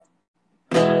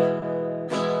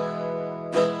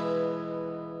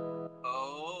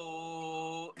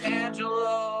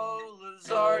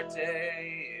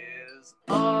is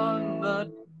on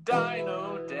the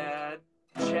Dino Dad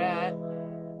chat.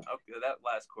 Okay, that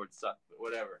last chord sucked, but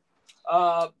whatever.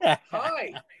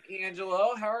 Hi,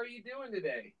 Angelo. How are you doing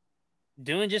today?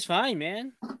 Doing just fine,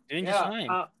 man. Doing just Yeah,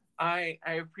 fine. I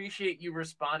appreciate you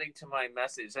responding to my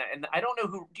message. And I don't know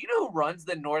who. Do you know who runs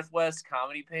the Northwest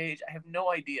Comedy page? I have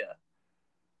no idea.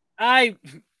 I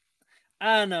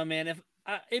I don't know, man. If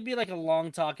it'd be like a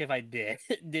long talk if I did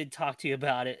did talk to you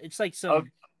about it. It's like Okay,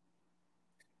 some.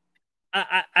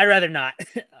 I'd rather not.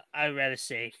 I'd rather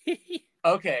say.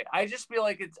 okay. I just feel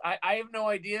like I have no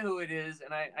idea who it is,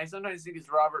 and I sometimes think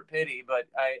it's Robert Pitty, but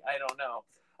I don't know.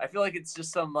 I feel like it's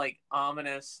just some like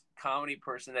ominous comedy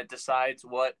person that decides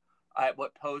what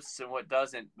posts and what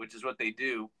doesn't, which is what they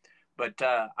do. But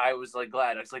I was like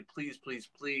glad. I was like, please, please,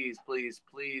 please, please,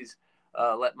 please,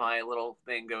 let my little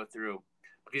thing go through,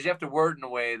 because you have to word in a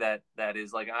way that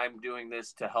is like I'm doing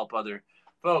this to help other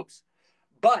folks.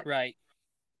 But Right.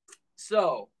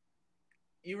 so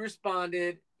you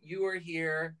responded, you are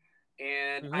here,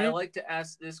 and I Mm-hmm. like to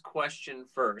ask this question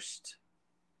first.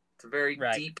 It's a very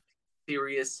Right. deep,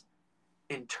 serious,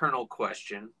 internal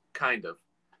question, kind of.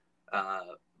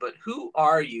 But who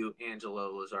are you,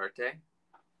 Angelo Lazarte?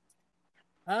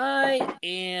 I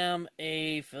am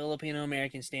a Filipino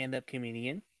American stand-up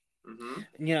comedian.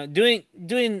 Mm-hmm.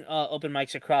 Doing open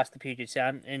mics across the Puget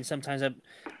Sound, and sometimes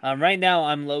right now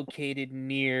I'm located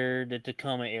near the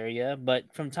Tacoma area, but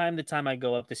from time to time I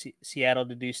go up to Seattle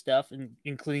to do stuff,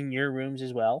 including your rooms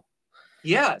as well.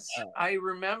 Yes, Uh, I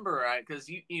remember because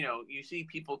you see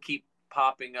people keep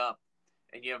popping up,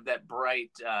 and you have that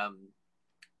bright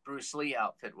Bruce Lee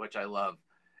outfit, which I love.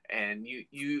 And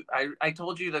I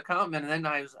told you to come, and then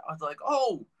I was like,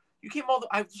 oh, you came all.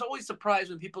 I was always surprised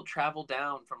when people travel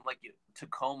down from like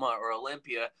Tacoma or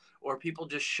Olympia, or people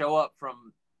just show up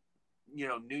from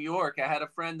New York. I had a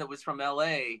friend that was from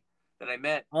L.A. that I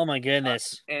met, oh my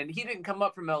goodness. and he didn't come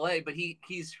up from L.A., but he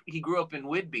grew up in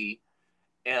Whidbey,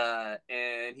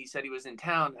 and he said he was in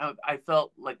town. I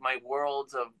felt like my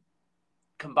worlds of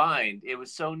combined. It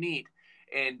was so neat.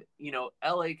 And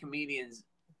LA comedians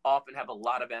often have a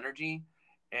lot of energy,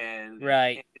 and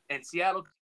Right. and Seattle,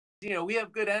 we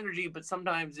have good energy, but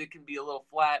sometimes it can be a little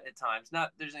flat at times.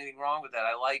 Not there's anything wrong with that.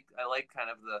 I like kind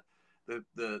of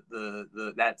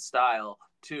the that style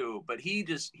too. But he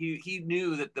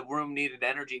knew that the room needed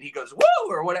energy, and he goes woo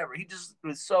or whatever. He just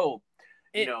was so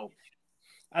you It know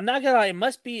I'm not gonna lie, it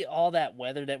must be all that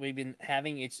weather that we've been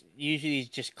having. It's usually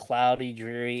just cloudy,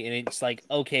 dreary, and it's like,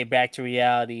 okay, back to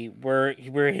reality. We're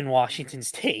in Washington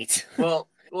State. well,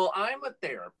 I'm a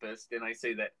therapist, and I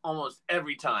say that almost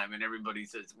every time, and everybody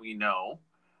says we know.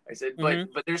 I said, but Hmm.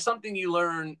 but there's something you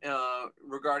learn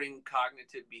regarding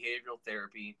cognitive behavioral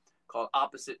therapy called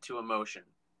opposite to emotion.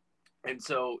 And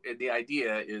so the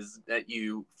idea is that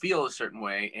you feel a certain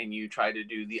way, and you try to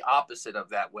do the opposite of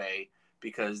that way,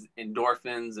 because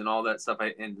endorphins and all that stuff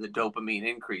and the dopamine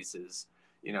increases.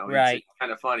 It's Right.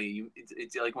 kind of funny.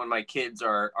 It's like when my kids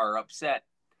are upset,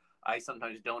 I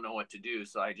sometimes don't know what to do,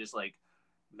 so I just like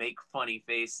make funny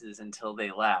faces until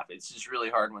they laugh. It's just really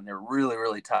hard when they're really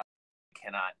really tough. I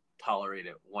cannot tolerate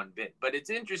it one bit. But it's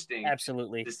interesting to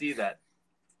Absolutely. see that.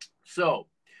 So,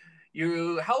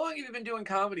 how long have you been doing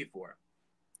comedy for?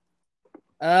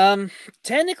 Um,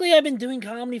 Technically, I've been doing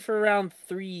comedy for around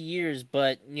 3 years,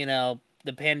 but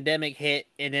the pandemic hit,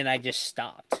 and then I just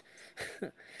stopped.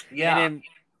 and Yeah. then,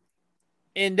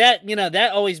 and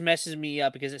that always messes me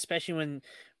up because especially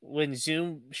when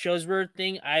Zoom shows were a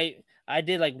thing, I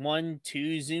did like 1,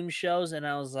 2 Zoom shows, and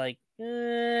I was like,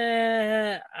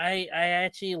 I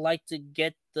actually like to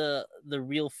get the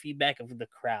real feedback of the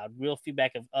crowd, real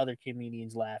feedback of other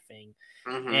comedians laughing,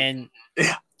 Mm-hmm. and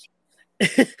Yeah.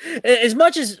 as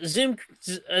much as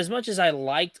as much as I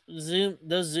liked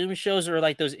those Zoom shows or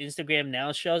like those Instagram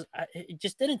Now shows, it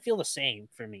just didn't feel the same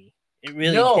for me. It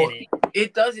really No, didn't.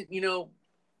 it doesn't.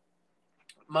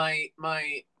 My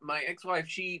ex-wife,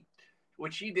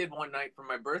 what she did one night for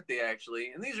my birthday,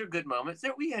 actually, and these are good moments.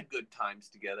 That we had good times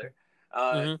together.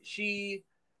 Hmm. She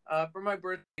For my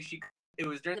birthday, it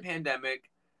was during the pandemic.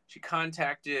 She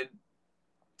contacted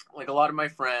like a lot of my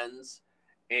friends,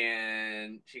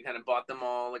 and she kind of bought them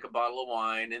all like a bottle of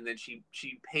wine, and then she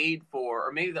paid for,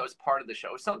 or maybe that was part of the show.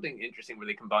 It was something interesting where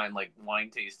they combined like wine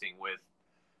tasting with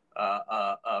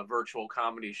a virtual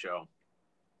comedy show,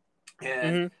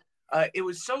 and Hmm. it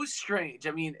was so strange.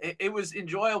 I mean, it was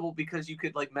enjoyable because you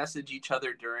could like message each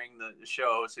other during the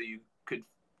show, so you could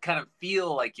kind of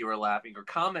feel like you were laughing or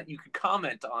comment. You could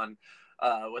comment on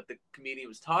what the comedian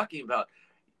was talking about.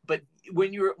 But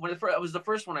when it was the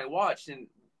first one I watched, and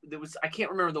there was, I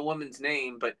can't remember the woman's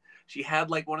name, but she had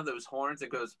like one of those horns that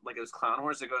goes like those clown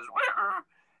horns that goes,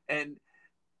 and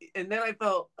then I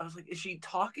was like, is she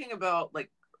talking about like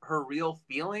her real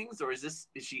feelings, or is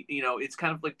she, it's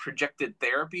kind of like projected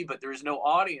therapy, but there was no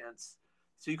audience,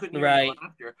 so you couldn't hear any Right.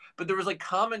 laughter, but there was like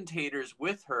commentators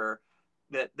with her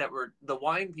that were, the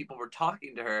wine people were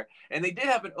talking to her, and they did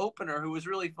have an opener who was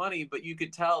really funny, but you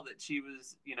could tell that she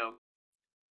was,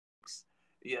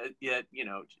 yet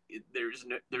there's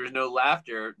no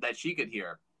laughter that she could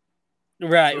hear.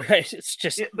 Right. So Right. It's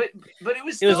just, yeah, but it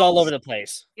was it was still, all over the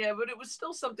place. yeah, but it was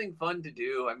still something fun to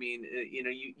do. I mean,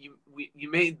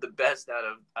 you made the best out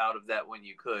of that when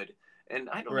you could. And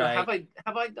I don't know, Right.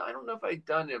 I don't know if I've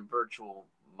done a virtual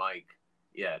mic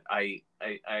yet.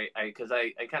 Because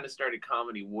I kind of started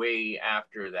comedy way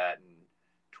after that in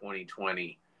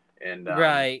 2020, and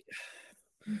Right.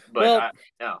 but Well,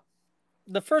 yeah.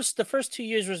 the first 2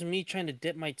 years was me trying to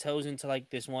dip my toes into like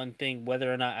this one thing,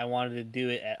 whether or not I wanted to do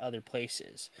it at other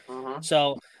places. Mm-hmm.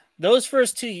 So those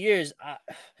first 2 years,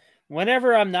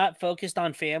 whenever I'm not focused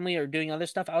on family or doing other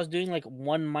stuff, I was doing like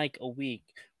one mic a week,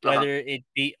 Uh-huh. whether it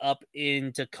be up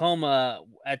in Tacoma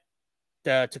at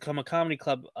the Tacoma Comedy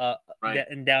Club Right.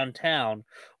 in downtown,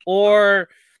 or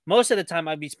most of the time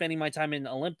I'd be spending my time in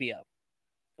Olympia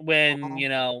when,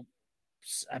 Uh-huh.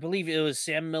 I believe it was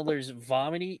Sam Miller's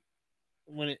Vomity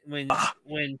when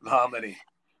Comedy.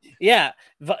 yeah,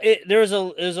 there was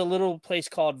a little place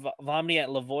called Vomity at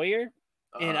Lavoyer,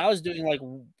 and Uh-huh. I was doing like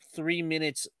 3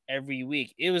 minutes every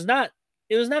week. It was not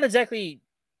exactly,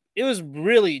 it was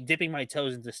really dipping my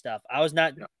toes into stuff. I was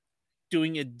not Yeah.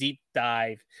 doing a deep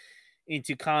dive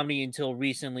into comedy until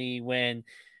recently when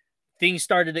things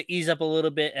started to ease up a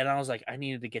little bit, and I was like, I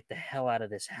needed to get the hell out of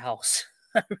this house.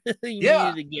 I really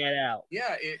Yeah. needed to get out.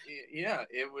 Yeah,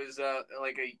 it was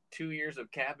like a 2 years of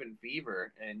cabin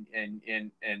fever, and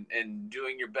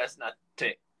doing your best not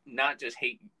to, not just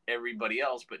hate everybody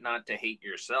else, but not to hate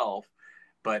yourself.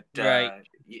 But Right.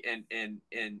 and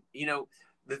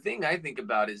the thing I think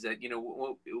about is that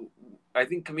I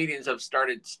think comedians have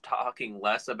started talking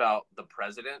less about the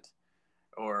president,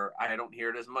 or I don't hear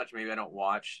it as much. Maybe I don't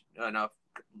watch enough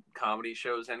comedy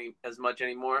shows as much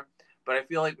anymore. But I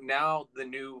feel like now the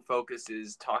new focus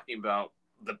is talking about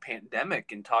the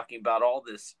pandemic and talking about all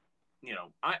this.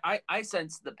 I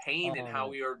sense the pain and how Oh,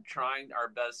 we are trying our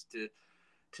best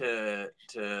to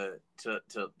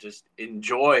just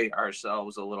enjoy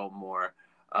ourselves a little more.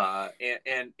 I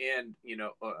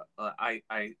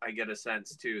get a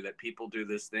sense too that people do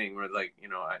this thing where, like,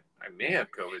 I may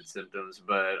have COVID symptoms,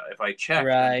 but if I check,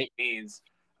 then right. it means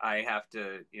I have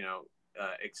to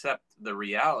accept the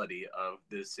reality of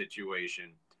this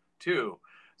situation too.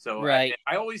 So Right.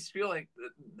 I always feel like,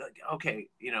 okay,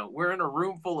 we're in a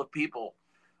room full of people.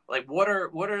 Like, what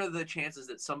are the chances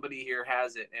that somebody here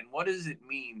has it, and what does it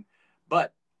mean?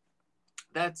 But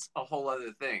that's a whole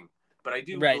other thing. But I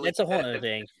do Right. believe That's a whole that other if,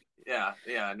 thing. yeah,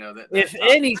 no, that If topic.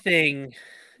 anything,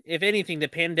 if anything, the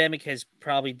pandemic has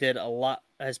probably put a lot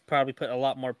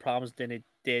more problems than it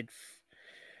did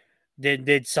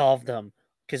solve them.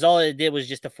 Because all it did was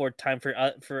just afford time for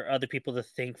other people to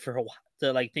think for a while,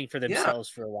 to like think for Yeah, themselves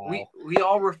for a we while. we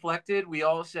all reflected. We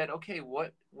all said, okay,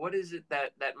 what is it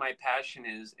that my passion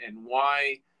is, and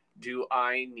why do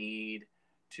I need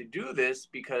to do this?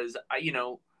 Because I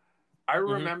Hmm.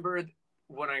 remember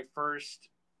when I first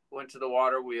went to the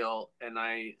water wheel, and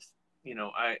I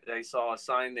saw a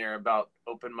sign there about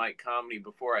open mic comedy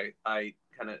before I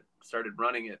kind of started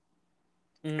running it,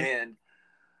 Hmm. and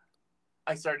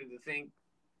I started to think,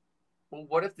 well,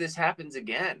 what if this happens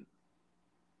again?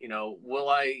 Will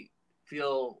I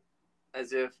feel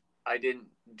as if I didn't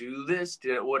do this?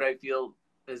 Would I feel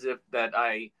as if that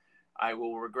I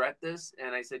will regret this?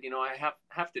 And I said, I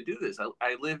have to do this.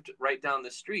 I lived right down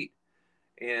the street,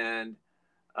 and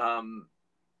um,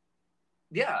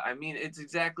 yeah, I mean, it's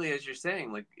exactly as you're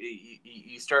saying. Like,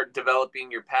 you start developing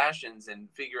your passions and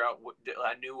figure out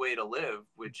a new way to live,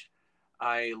 which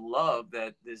I love.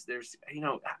 That there's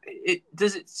it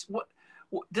does it what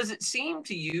does it seem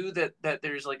to you that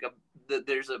there's like that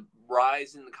there's a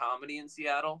rise in the comedy in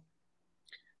Seattle?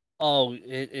 Oh,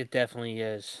 it definitely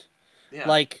is. Yeah.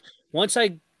 Like once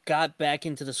I got back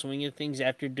into the swing of things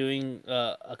after doing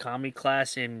a comedy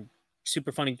class in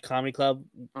Super Funny Comedy Club,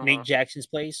 Nate Uh-huh. Jackson's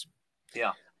place,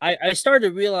 Yeah. I started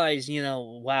to realize,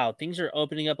 wow, things are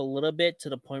opening up a little bit to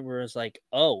the point where it's like,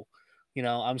 oh,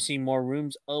 I'm seeing more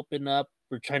rooms open up.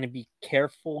 We're trying to be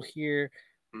careful here,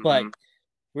 but Mm-hmm.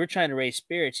 we're trying to raise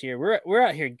spirits here. We're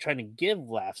out here trying to give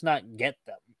laughs, not get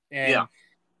them. Yeah.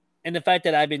 And the fact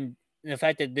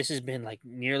that this has been like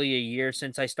nearly a year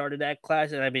since I started that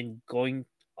class, and I've been going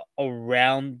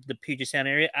around the Puget Sound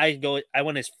area. I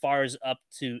went as far as up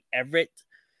to Everett,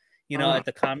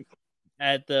 Mm,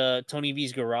 at the Tony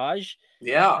V's garage.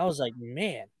 yeah, I was like,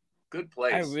 man, good I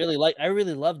place. really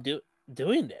love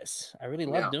doing this. I really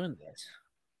love Yeah, doing this.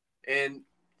 and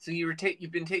so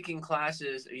you've been taking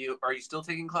classes. Are you still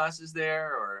taking classes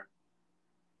there or?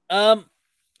 Um,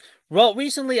 well,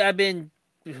 I've been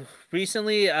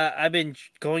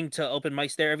going to open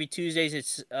mics there every Tuesdays.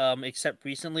 It's except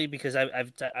recently because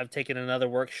I've taken another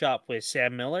workshop with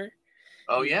Sam Miller.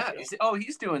 Oh He, yeah,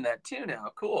 he's doing that too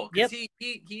now. Cool, because yep,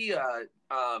 he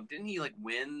didn't he like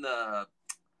win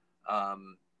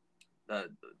um the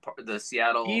the he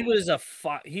Seattle. was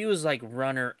he was like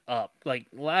runner up. Like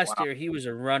last Wow. year, he was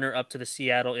a runner up to the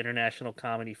Seattle International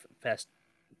Comedy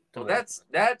Well, Festival.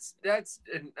 that's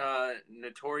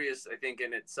notorious. I think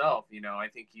in itself. I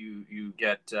think you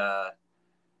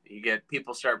get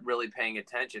people start really paying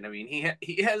attention. I mean,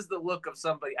 he has the look of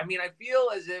somebody. I mean, I feel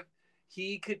as if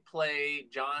he could play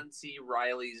John C.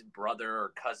 Riley's brother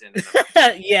or cousin in a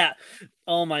movie. Yeah.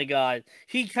 Oh my God,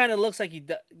 he kind of looks like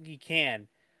he can.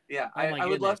 Yeah, Oh my I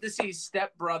would goodness. love to see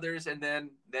Step Brothers, and then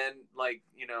like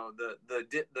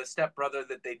the Step Brother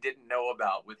that they didn't know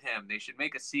about with him. They should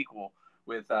make a sequel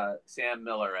with Sam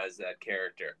Miller as that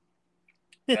character.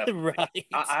 Definitely.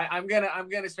 Right. I'm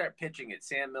gonna start pitching it.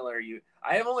 Sam Miller,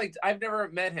 I've never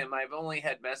met him. I've only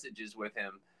had messages with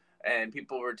him, and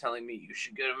people were telling me you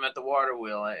should get him at the Water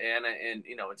Wheel, and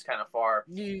it's kind of far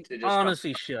You to just come.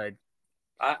 honestly should.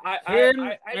 Him I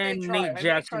may and try. Nate I may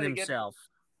Jackson try to get. himself.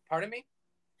 Pardon me.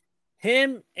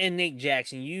 Him and Nate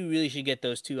Jackson, you really should get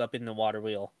those two up in the water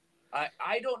wheel.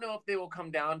 I don't know if they will come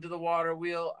down to the Water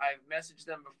Wheel. I've messaged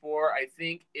them before. I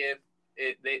think if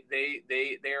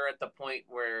they're at the point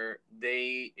where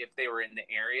if they were in the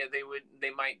area they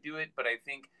might do it, but I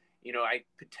think I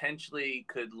potentially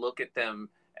could look at them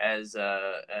as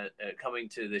coming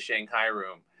to the Shanghai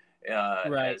room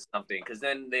Right. as something, because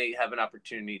then they have an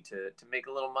opportunity to make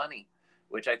a little money,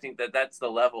 which I think that's the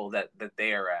level that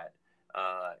they are at.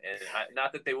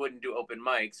 Not that they wouldn't do open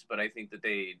mics, but I think that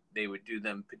they would do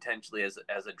them potentially as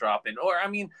a drop in. Or I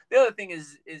mean, the other thing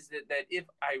is that if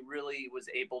I really was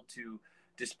able to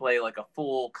display like a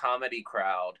full comedy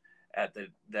crowd at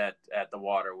the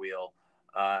Water Wheel,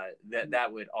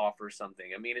 that would offer something.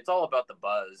 I mean, it's all about the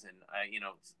buzz, and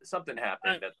something I,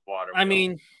 happened at the Water I Wheel.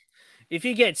 mean, if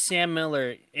you get Sam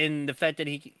Miller and the fact that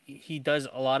he does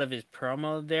a lot of his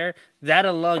promo there, that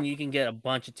alone you can get a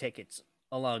bunch of tickets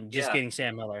alone just Yeah, getting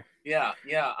Sam Miller. yeah.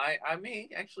 I may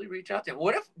actually reach out to him.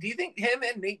 What if? Do you think him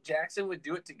and Nate Jackson would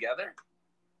do it together?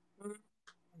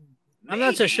 I'm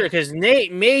not so Maybe. sure because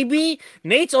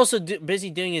Nate's also busy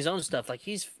doing his own stuff. Like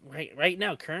he's right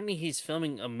now currently he's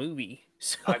filming a movie.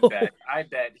 I So bet. I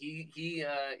bet he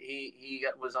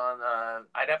was on.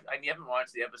 I haven't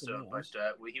watched the episode, but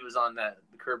he was on that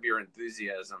Curb Your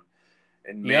Enthusiasm,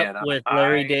 and yep, man, with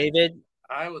Larry David.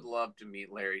 I would love to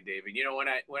meet Larry David. When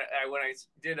I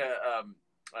did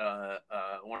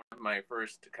one of my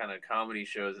first kind of comedy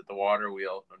shows at the Water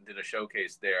Wheel, did a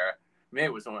showcase there. Maybe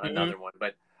it was Hmm. another one,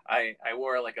 but I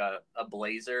wore like a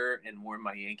blazer and wore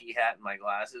my Yankee hat and my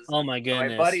glasses. Oh my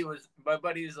goodness. My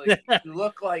buddy was like, you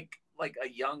look like a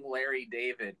young Larry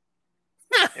David.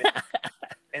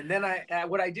 And then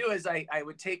what I do is I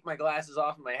would take my glasses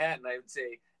off my hat and I would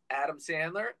say Adam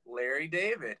Sandler, Larry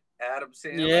David, Adam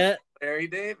Sandler, Yeah. Larry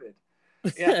David.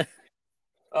 Yeah.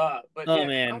 But Oh yeah,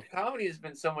 man. comedy has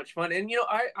been so much fun, and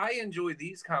I enjoy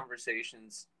these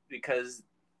conversations because,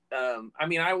 I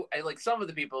mean, I like some of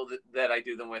the people that I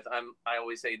do them with. I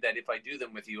always say that if I do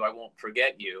them with you, I won't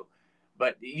forget you,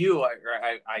 but you,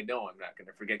 I know I'm not going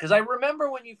to forget, because I remember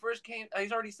when you first came. I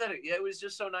already said it. Yeah, it was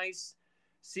just so nice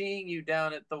seeing you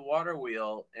down at the Water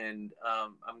Wheel, and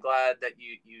I'm glad that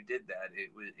you did that.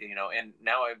 It was and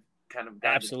now I've kind of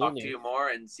gotten to talk to Absolutely. you more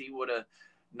and see what a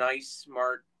nice,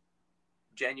 smart,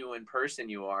 genuine person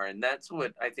you are, and that's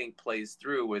what I think plays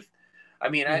through with. I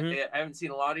mean, Hmm. I haven't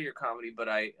seen a lot of your comedy, but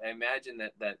I imagine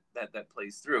that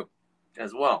plays through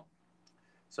as well.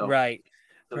 So Right.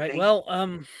 so Right. thank Well,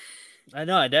 I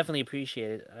know I definitely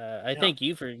appreciate it. I you. Yeah. thank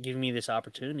you for giving me this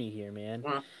opportunity here, man.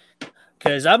 Well,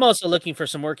 Because I'm also looking for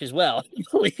some work as well,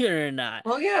 believe it or not.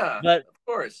 well, yeah, But of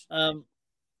course. um,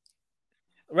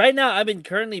 right now, I've been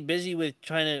currently busy with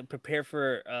trying to prepare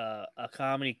for a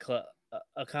comedy club,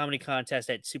 a comedy contest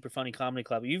at Super Funny Comedy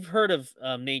Club. You've heard of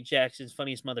Nate Jackson's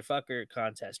Funniest Motherfucker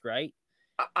contest, right?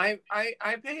 I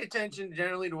pay attention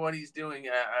generally to what he's doing.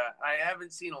 I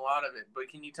haven't seen a lot of it, but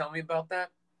can you tell me about that?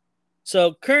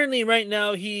 So currently, right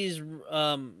now, he's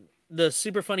the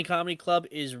Super Funny Comedy Club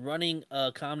is running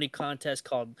a comedy contest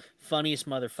called Funniest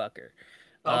Motherfucker.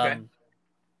 Okay. Um,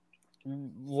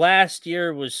 last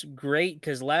year was great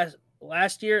because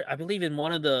last year I believe in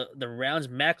one of the rounds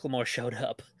Macklemore showed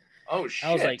up. Oh I was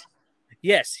shit! like,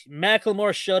 yes,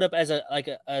 Macklemore showed up as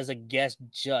a guest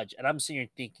judge, and I'm sitting here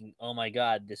thinking, oh my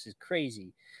god, this is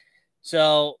crazy.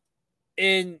 So,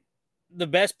 in the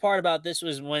best part about this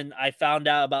was when I found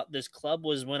out about this club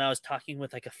was when I was talking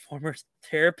with like a former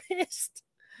therapist.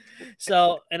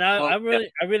 So, and Well, yeah,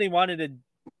 I really wanted to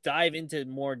dive into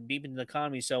more deep into the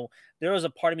economy. So there was a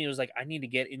part of me that was like, I need to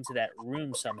get into that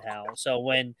room somehow. So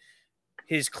when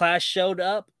his class showed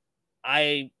up,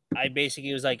 I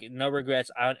basically was like, no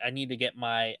regrets. I need to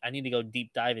I need to go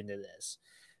deep dive into this.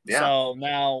 yeah, So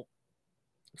now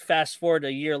fast forward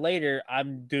a year later,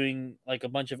 I'm doing like a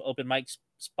bunch of open mic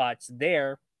spots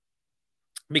there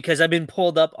because I've been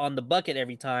pulled up on the bucket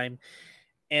every time.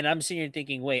 And I'm sitting here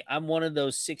thinking, wait, I'm one of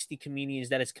those 60 comedians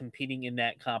that is competing in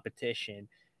that competition.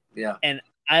 yeah. And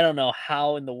I don't know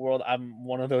how in the world I'm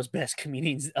one of those best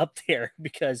comedians up there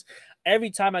because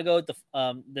every time I go at the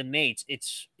Nates,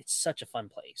 it's such a fun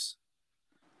place.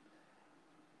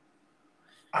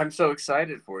 I'm so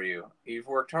excited for you. You've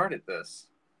worked hard at this.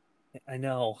 I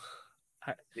know.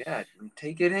 I, Yeah,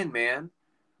 take it in, man.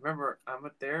 Remember, I'm a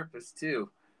therapist too.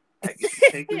 Just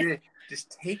take it in.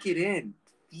 Just take it in.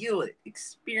 Feel it.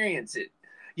 Experience it.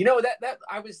 You know that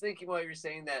I was thinking while you were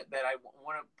saying that I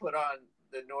want to put on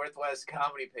the Northwest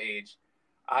comedy page.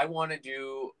 I want to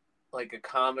do like a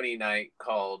comedy night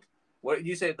called what did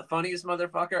you say? The funniest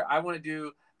motherfucker. I want to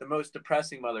do the most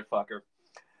depressing motherfucker,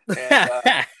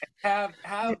 and have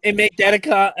and make that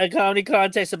a comedy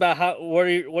contest about how what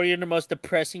are the most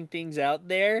depressing things out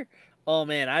there. Oh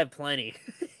man, I have plenty.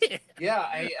 yeah,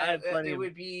 I have plenty it of.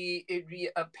 would be it'd be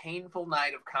a painful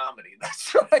night of comedy.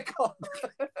 That's what I call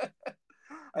it.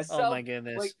 A Oh self my like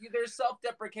goodness. there's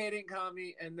self-deprecating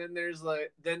comedy, and then there's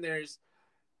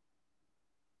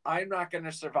I'm not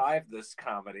gonna survive this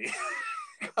comedy.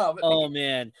 Oh Comedy.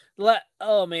 man.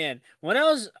 Oh man. When I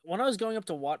was going up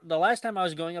to water the last time I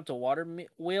was going up to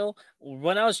wheel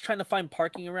when I was trying to find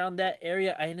parking around that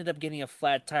area, I ended up getting a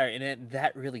flat tire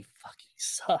that really fucking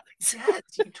sucked. Yes,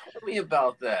 you told me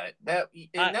about that. I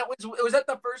That was that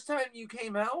the first time you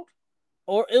came out?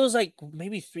 or it was like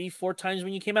maybe 3 4 times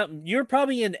when you came out. You're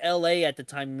probably in LA at the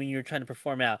time when you were trying to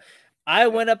perform out. I Yeah.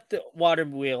 went up the water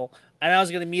wheel and I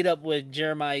was gonna meet up with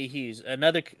Jeremiah Hughes,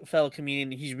 another fellow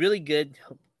comedian. He's really good.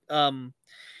 Um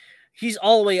he's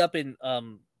all the way up in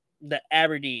all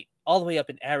the way up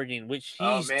in Aberdeen, which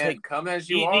Oh man, come as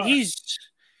you are. he's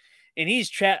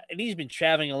been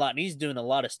traveling a lot and he's doing a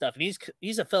lot of stuff and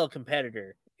he's a fellow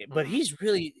competitor, but Mhm.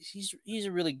 he's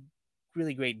a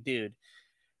really great dude.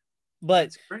 Well, But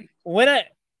that's great. when I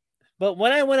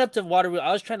when I went up to Waterloo,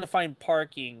 I was trying to find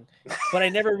parking, but I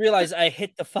never realized I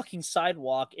hit the fucking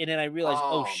sidewalk, and then I realized,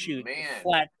 oh Oh shoot, man.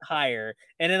 flat tire,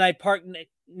 and then I parked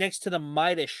next to the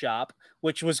Midas shop,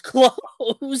 which was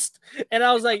closed, and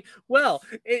I was like, well,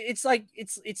 it's like it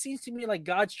seems to me like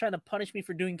God's trying to punish me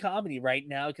for doing comedy right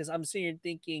now because I'm sitting here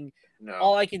thinking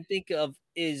all No. I can think of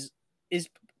is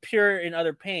pure and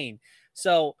utter pain.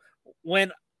 So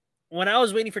when when I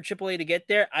was waiting for AAA to get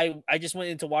there, I just went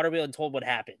into Waterville and told what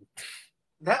happened.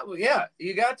 Yeah,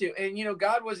 you got to. And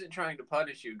God wasn't trying to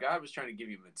punish you. God was trying to give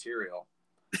you material.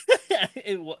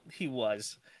 He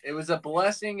was. It was a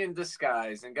blessing in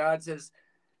disguise. And God says,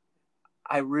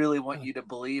 I really want you to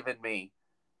believe in me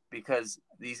because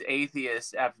these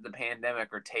atheists after the pandemic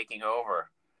are taking over.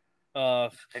 Uh,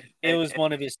 And, it and, was and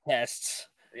one of his tests.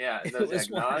 yeah, and It those was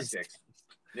one of his. agnostics.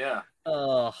 Yeah,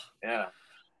 Oh, yeah.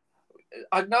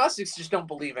 Agnostics just don't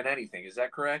believe in anything. Is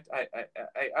that correct? I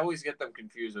always get them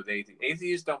confused with atheists.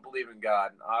 Atheists don't believe in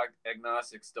God, and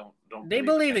agnostics don't they believe in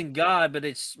believe anything. in God, but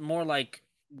it's more like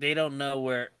they don't know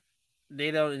where they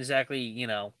don't exactly,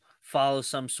 follow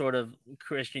some sort of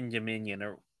Christian dominion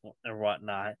or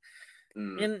whatnot.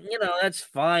 Mm. And that's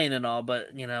fine and all, but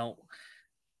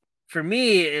for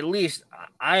me at least,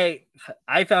 I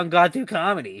found God through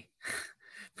comedy.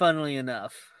 Funnily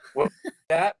enough. Well,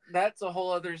 that's a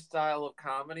whole other style of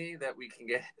comedy that we can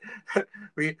get.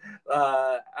 we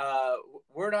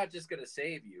we're not just gonna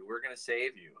save you. We're gonna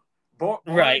save you. Born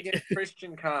Right. again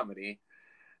Christian comedy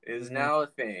is Mhm. now a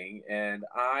thing, and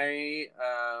I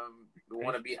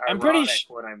want to be I'm pretty ironic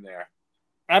when I'm there.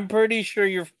 I'm pretty sure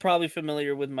you're probably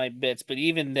familiar with my bits, but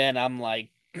even then, I'm like,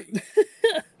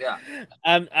 Yeah,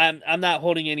 I'm not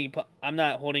holding any I'm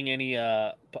not holding any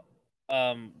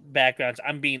backgrounds.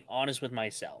 I'm being honest with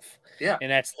myself, yeah.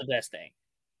 and that's the best thing.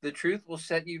 The truth will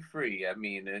set you free. I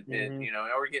mean, Hmm.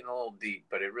 now we're getting a little deep,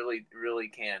 but it really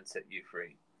can set you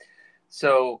free.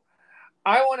 So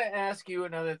I want to ask you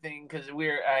another thing because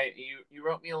you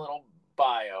wrote me a little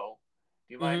bio.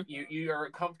 Do you mind? Hmm. You are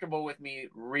comfortable with me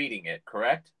reading it,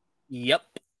 correct? Yep.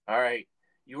 All right.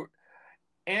 You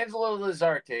Angelo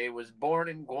Lazarte was born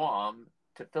in Guam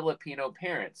to Filipino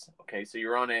parents. Okay, so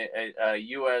you're on a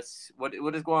U.S. What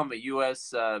is Guam? A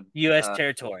U.S. U.S.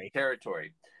 territory.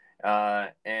 Territory,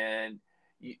 and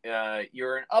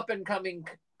you're an up and coming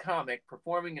comic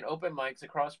performing in open mics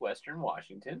across Western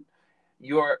Washington.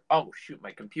 You're oh shoot,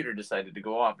 my computer decided to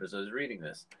go off as I was reading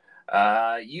this.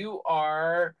 You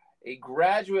are a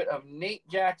graduate of Nate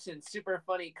Jackson's super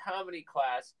funny comedy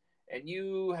class, and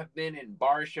you have been in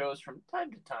bar shows from time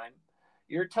to time.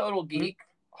 You're a total geek,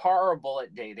 horrible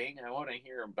at dating. I want to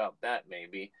hear about that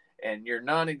maybe. And your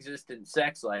non-existent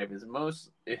sex life is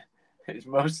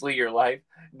mostly your life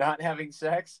not having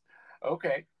sex.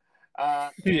 Okay.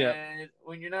 Yeah. And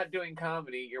when you're not doing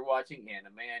comedy, you're watching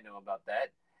anime. I know about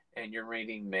that. And you're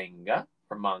reading manga,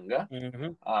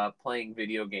 Hmm. playing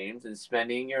video games, and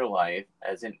spending your life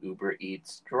as an Uber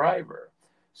Eats driver.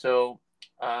 So,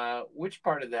 which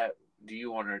part of that do you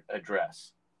want to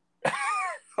address?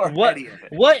 Or What any of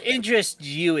it? what interests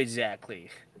you exactly?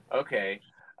 Okay.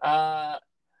 I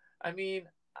mean,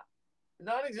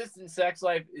 non-existent sex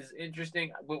life is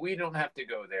interesting, but we don't have to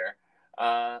go there.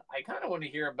 I kind of want to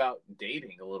hear about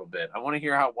dating a little bit. I want to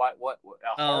hear how what a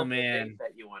Oh horrible date man.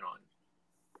 that you went on,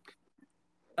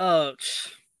 Oh,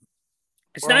 it's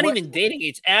or not what. even dating.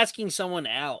 It's asking someone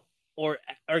out, or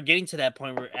getting to that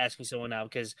point where asking someone out.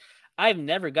 Because I've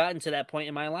never gotten to that point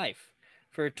in my life.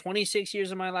 For 26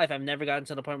 years of my life, I've never gotten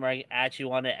to the point where I actually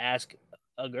want to ask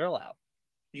a girl out.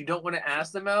 You don't want to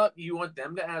ask them out. You want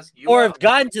them to ask you Or out. have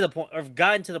gotten to the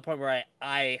point, where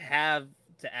I have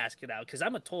to ask it out, because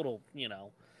I'm a total,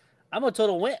 I'm a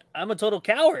total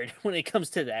coward when it comes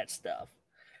to that stuff.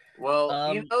 Well,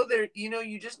 Um,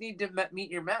 you just need to meet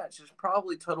your match. There's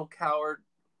probably total coward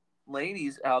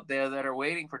ladies out there that are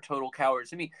waiting for total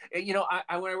cowards to meet. And,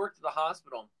 when I worked at the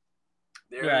hospital,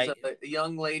 there's right, a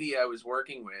young lady I was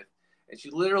working with, and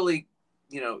she literally,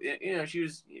 she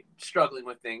was struggling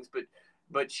with things,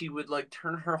 but she would like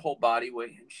turn her whole body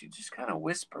weight, and she just kind of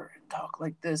whisper and talk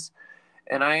like this.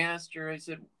 And I asked her, I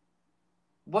said,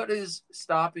 "What is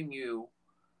stopping you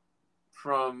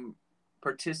from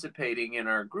participating in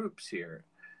our groups here?"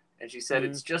 And she said, mm,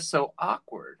 "It's just so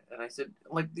awkward." And I said,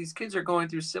 like, these kids are going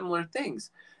through similar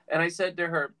things. And I said to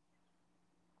her,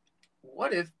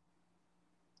 "What if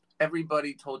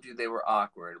everybody told you they were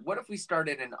awkward? What if we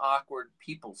started an awkward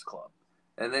people's club?"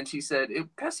 And then she said,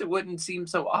 "Guess it wouldn't seem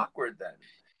so awkward then."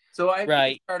 So I have to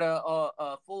right. start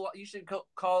a full, you should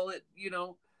call it,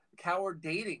 coward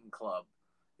dating club,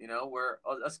 where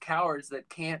us cowards that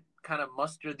can't kind of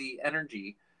muster the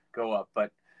energy go up.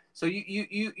 But so you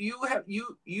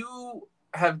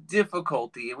have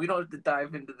difficulty, and we don't have to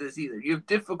dive into this either. You have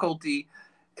difficulty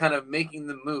kind of making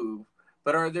the move,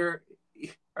 but are there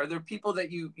people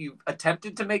that you've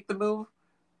attempted to make the move?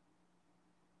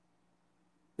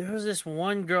 There was this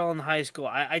one girl in high school.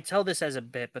 I tell this as a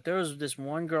bit, but there was this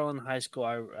one girl in high school.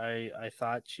 I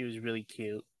thought she was really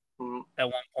cute Mm. at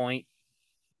one point.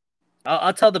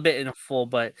 I'll tell the bit in full,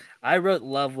 but I wrote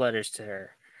love letters to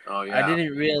her. Oh I yeah.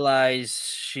 didn't realize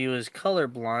she was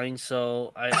colorblind,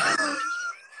 so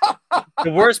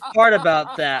the worst part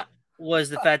about that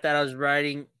was the fact that I was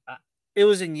writing. It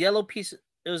was in yellow piece.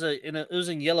 It was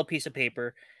in yellow piece of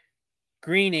paper,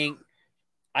 green ink.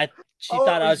 I She Oh,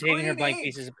 thought it I was was handing her green blank ink.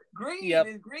 pieces. Green, Yep,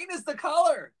 and green is the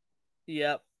color.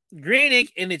 yep. Green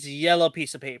ink, and it's yellow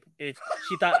piece of paper.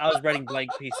 She thought I was writing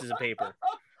blank pieces of paper.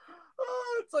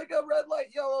 Oh, it's like a red light,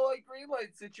 yellow light, green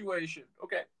light situation.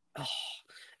 Okay. Oh.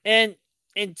 And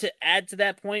and to add to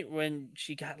that point, when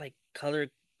she got like color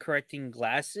correcting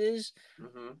glasses,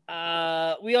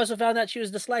 Mm-hmm. we also found out she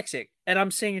was dyslexic. And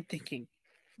I'm sitting here thinking,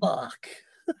 fuck.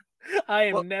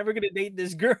 I Well, am never gonna date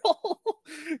this girl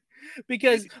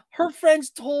because her friends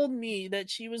told me that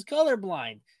she was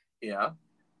colorblind, yeah.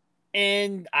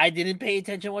 and I didn't pay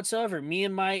attention whatsoever. Me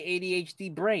and my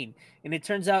ADHD brain, and it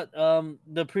turns out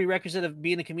the prerequisite of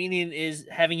being a comedian is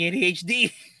having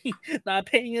ADHD, not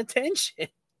paying attention.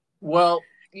 Well,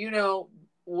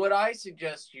 what I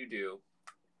suggest you do,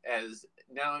 as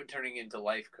now I'm turning into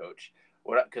life coach.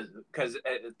 What because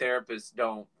therapists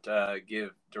don't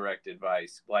give direct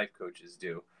advice, life coaches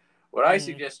do. What I Mm,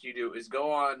 suggest you do is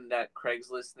go on that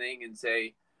Craigslist thing and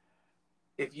say,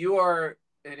 if you are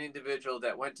an individual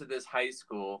that went to this high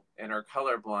school and are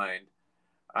colorblind,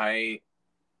 I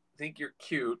think you're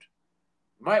cute.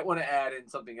 Might want to add in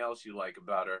something else you like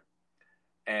about her.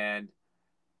 And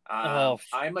oh,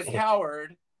 I'm a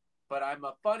coward, but I'm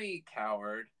a funny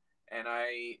coward. And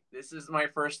this is my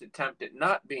first attempt at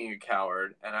not being a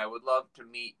coward, and I would love to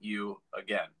meet you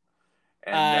again.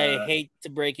 And I hate to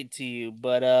break it to you,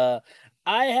 but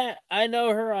I know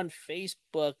her on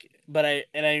Facebook, but I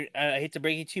hate to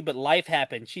break it to you, but life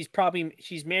happened.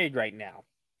 She's married right now.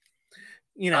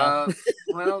 You know.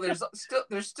 well, there's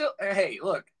still. Hey,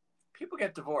 look, people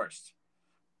get divorced.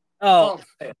 That's Oh,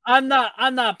 all I'm saying.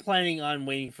 I'm not planning on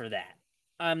waiting for that.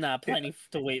 I'm not Yeah. planning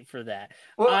to wait for that.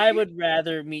 Well, I would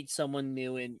rather meet someone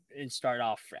new and start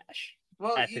off fresh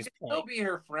at you this can still point. be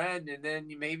her friend, and then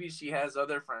maybe she has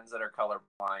other friends that are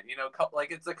colorblind.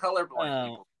 Like it's a colorblind Oh,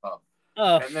 people club,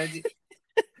 oh,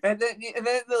 and then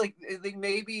like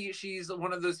maybe she's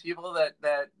one of those people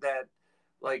that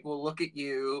like will look at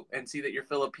you and see that you're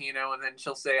Filipino, and then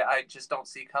she'll say, "I just don't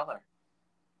see color."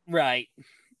 right,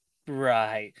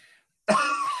 right.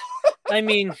 I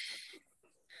mean,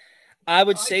 I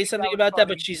would I say think that something was about that,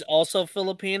 but funny. she's also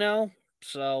Filipino,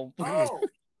 so Oh,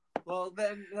 well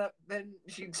then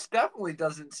she definitely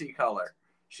doesn't see color.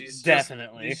 She's just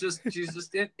definitely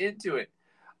into it.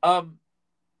 Um,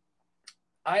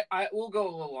 I will go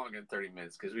a little longer than 30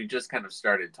 minutes because we just kind of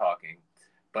started talking,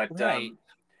 but right.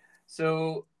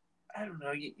 so I don't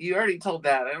know. You already told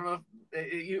that. I don't know.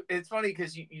 It's funny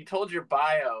because you told your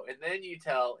bio and then you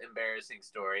tell embarrassing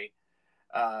story.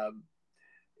 Um,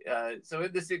 so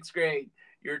in the sixth grade,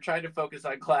 you're trying to focus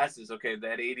on classes. Okay,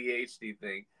 that ADHD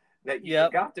thing. That you Yep,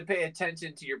 forgot to pay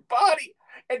attention to your body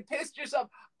and pissed yourself.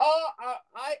 Oh,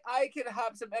 I can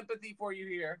have some empathy for you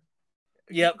here.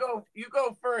 yep. You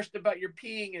go first about your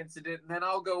peeing incident, and then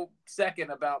I'll go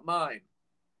second about mine.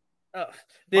 Oh,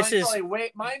 this is Mine's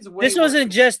way worse.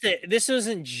 this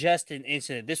wasn't just an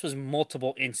incident. This was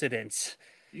multiple incidents.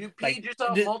 You Like peed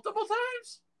yourself multiple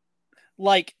times?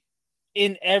 like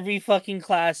in every fucking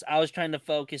class, I was trying to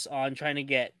focus on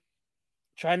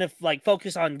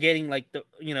focus on getting like the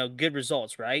good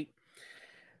results, right?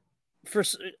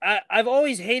 I've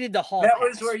always hated the hall That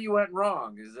was where pass. you went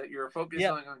wrong, is that you were Yep. focusing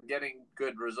on getting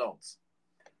good results.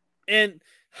 And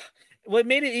what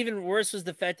made it even worse was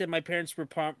the fact that my parents were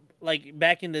like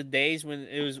back in the days when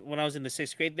I was in the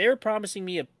sixth grade, they were promising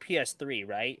me a PS3,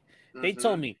 right? They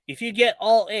told Mm-hmm. me if you get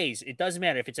all A's, it doesn't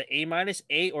matter if it's an A minus,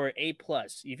 A, or A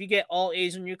plus. If you get all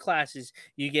A's in your classes,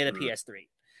 you get a Mm-hmm. PS3.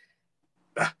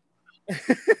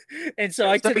 And so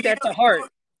I So took that to heart.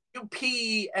 you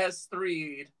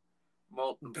PS3.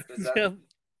 Is that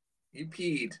you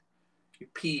peed? You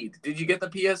peed. Did you get the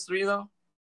PS3 though?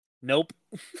 Nope.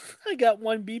 I got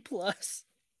one B plus.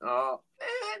 Oh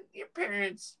man, your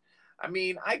parents. I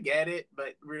mean, I get it,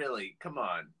 but really, come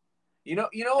on. You know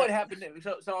what happened.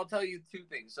 So I'll tell you two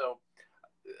things. So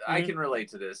I Mhm. can relate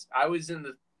to this. I was in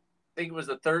I think it was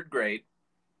the third grade,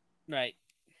 Right.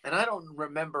 and I don't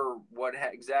remember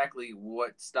exactly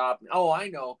what stopped me. Oh, I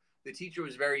know. The teacher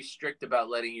was very strict about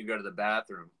letting you go to the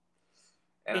bathroom,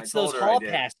 and I It's those told her I hall did.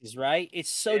 passes, right?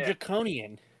 It's so Yeah,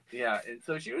 draconian. yeah. And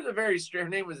so she was a very strict. Her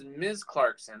name was Ms.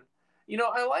 Clarkson.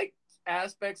 I liked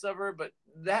aspects of her, but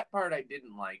that part I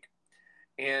didn't like.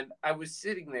 And I was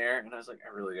sitting there, and I was like,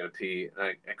 I really gotta pee,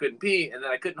 and I couldn't pee, and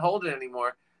then I couldn't hold it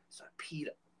anymore, so I peed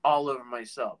all over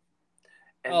myself.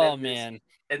 And Oh then man,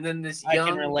 this I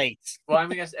can young, relate. well, I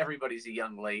mean, I guess everybody's a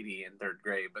young lady in third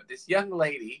grade, but this young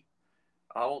lady,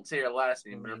 I won't say her last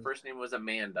name, but her Mhm. first name was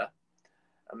Amanda.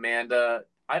 Amanda,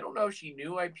 I don't know if she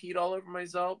knew I peed all over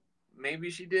myself.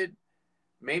 Maybe she did.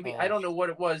 Maybe I Oh, don't know what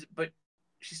it was, but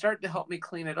she started to help me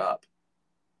clean it up.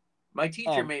 My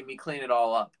teacher oh, made me clean it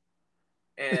all up,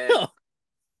 and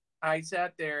I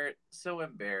sat there so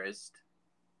embarrassed,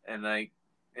 and I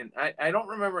don't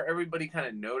remember everybody kind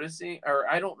of noticing, or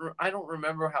I don't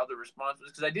remember how the response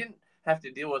was because I didn't have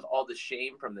to deal with all the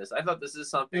shame from this. I thought this is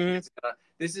something Mhm.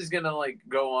 this is gonna like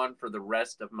go on for the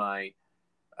rest of my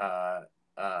uh,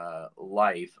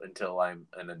 life until I'm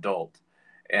an adult,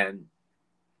 and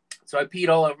so I peed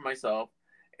all over myself,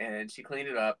 and she cleaned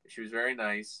it up. She was very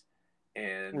nice,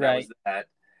 and that was Right. that.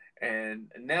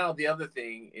 And now the other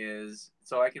thing is,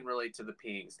 so I can relate to the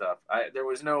peeing stuff. There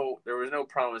was no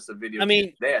promise of video I kids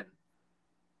mean, then.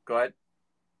 Go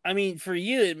ahead. for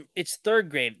you, it's third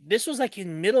grade. This was like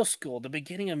in middle school, the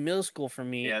beginning of middle school for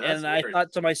me, Yeah, that's and I weird.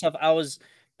 thought to myself I was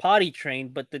potty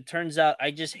trained, but it turns out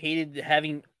I just hated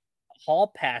having hall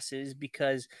passes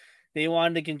because they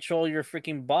wanted to control your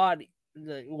freaking body,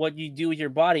 what you do with your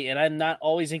body, and I'm not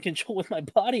always in control with my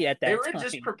body at They that were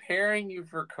just time. preparing you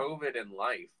for COVID and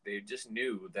life. They just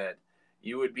knew that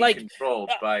you would be Like controlled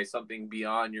by something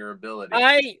beyond your ability.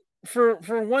 I for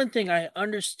one thing, I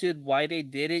understood why they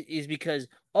did it is because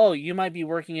you might be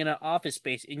working in an office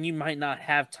space and you might not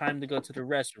have time to go to the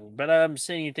restroom. But I'm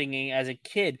sitting thinking, as a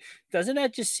kid, doesn't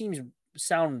that just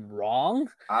sound wrong?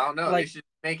 I don't know. They Like should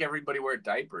make everybody wear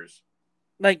diapers.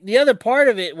 like the other part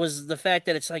of it was the fact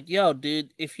that it's like, yo,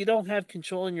 dude, if you don't have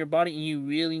control in your body and you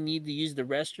really need to use the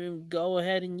restroom, go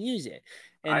ahead and use it.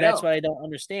 I And that's know. what I don't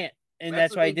understand. And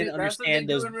That's that's what why I they do. didn't That's what they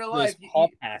understand do in real life. those hall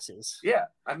passes. Yeah,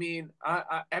 I mean,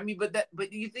 I mean,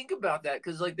 but you think about that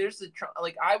because like there's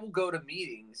like I will go to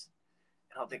meetings.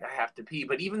 I don't think I have to pee,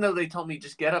 but even though they told me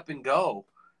just get up and go,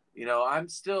 I'm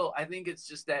still. I think it's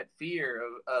just that fear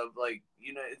of like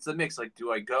it's a mix. Like,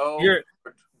 do I go You're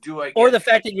or do I or get the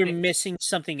fact that you're missing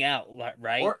something out,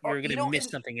 right? or You're gonna miss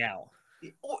something out.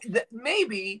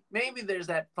 maybe there's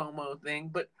that FOMO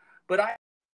thing, but I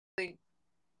think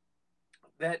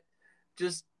that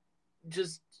just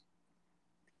just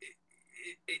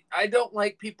I don't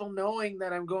like people knowing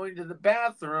that I'm going to the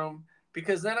bathroom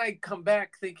because then I come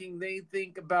back thinking they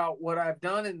think about what I've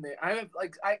done in there. I have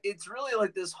like it's really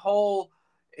like this whole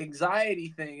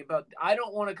anxiety thing about I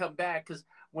don't want to come back because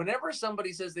whenever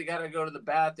somebody says they got to go to the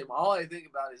bathroom, all I think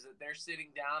about is that they're sitting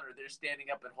down or they're standing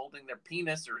up and holding their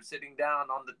penis or sitting down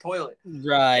on the toilet. And,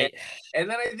 Right. and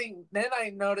then I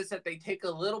notice that they take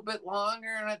a little bit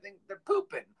longer and I think they're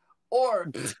pooping.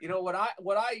 Or what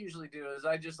I usually do is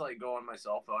I just like go on my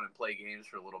cell phone and play games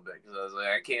for a little bit because I was like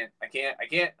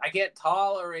I can't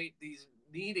tolerate these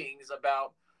meetings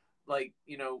about like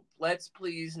let's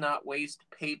please not waste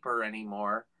paper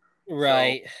anymore. So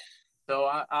Right.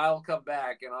 I'll come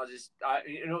back and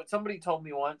somebody told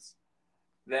me once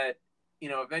that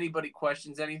if anybody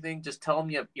questions anything, just tell them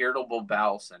you have irritable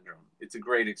bowel syndrome. It's a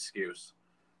great excuse.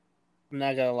 I'm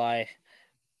not gonna lie.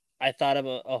 I thought of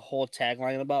a whole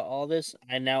tagline about all this.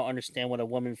 I now understand what a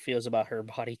woman feels about her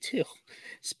body too,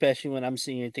 especially when I'm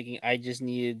sitting here thinking I just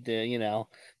needed to,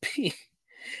 pee.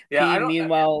 Yeah, I Pee. don't.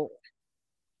 Meanwhile,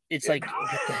 it's Yeah, like,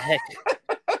 what the heck?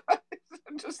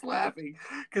 I'm just laughing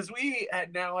because we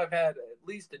now have had at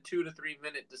least a 2 to 3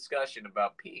 minute discussion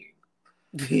about peeing.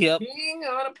 Yep. Peeing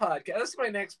on a podcast. This is my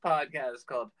next podcast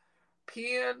called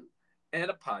Peeing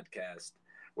and a Podcast,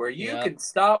 where you Yep. can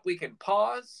stop. We can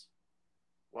pause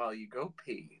while you go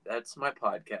pee. That's my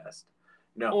podcast.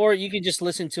 No, Or you can just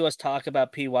listen to us talk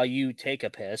about pee while you take a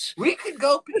piss. we could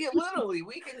go pee. Literally,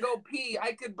 we can go pee.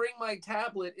 I could bring my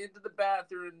tablet into the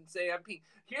bathroom and say I'm peeing.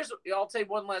 I'll say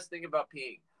one last thing about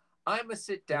peeing. I'm a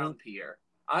sit Mhm. down peer.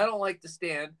 I don't like to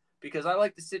stand because I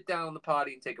like to sit down on the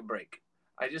potty and take a break.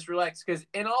 I just relax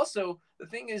and also the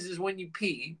thing is when you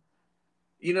pee,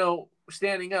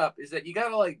 standing up is that you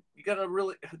gotta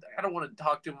really. I don't want to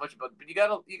talk too much about it, but you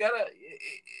gotta.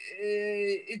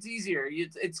 It's easier.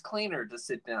 It's cleaner to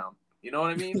sit down. You know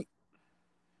what I mean?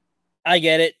 I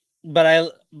get it, but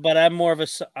I'm more of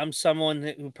I'm someone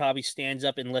who probably stands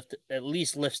up and at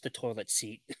least lifts the toilet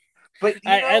seat. But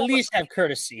I at least have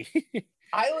courtesy.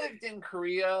 I lived in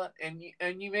Korea, and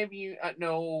you maybe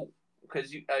know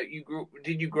because you grew.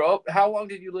 Did you grow up? How long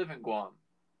did you live in Guam?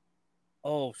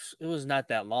 Oh, it was not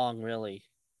that long, really.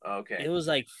 It Okay. was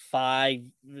like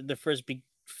the first big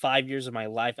 5 years of my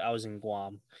life I was in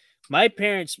Guam. My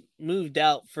parents moved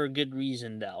out for a good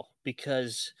reason though,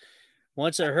 because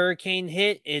once a hurricane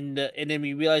hit and then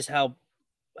we realized how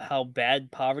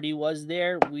bad poverty was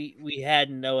there, we had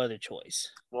no other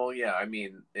choice. Well, yeah. I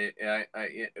mean,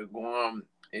 Guam.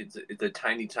 It's a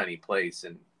tiny, tiny place,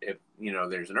 and if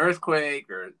there's an earthquake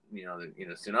or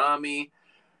tsunami,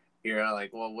 you're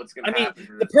like, well, what's gonna I mean, happen to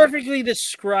to this place? perfectly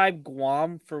describe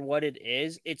Guam for what it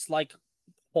is, it's like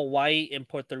Hawaii and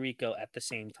Puerto Rico at the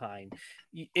same time.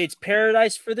 It's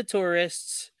paradise for the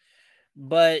tourists,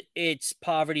 but it's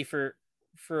poverty for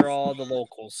all the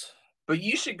locals. But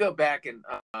you should go back and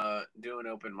do an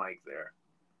open mic there.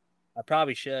 I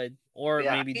probably should, or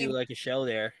Yeah, maybe do like a show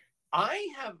there. I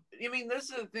have. I mean,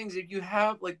 those are the things. If you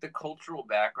have like the cultural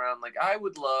background, like I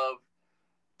would love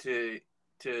to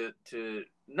to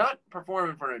not perform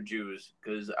in front of Jews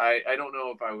because I don't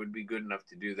know if I would be good enough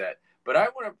to do that. But I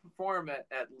want to perform at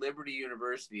Liberty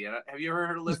University. And have you ever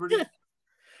heard of Liberty?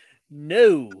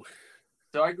 No.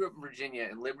 So I grew up in Virginia,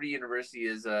 and Liberty University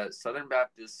is a Southern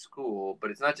Baptist school,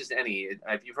 but it's not just any.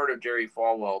 If you've heard of Jerry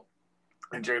Falwell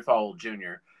and Jerry Falwell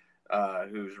Jr.,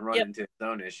 who's run Yep. into his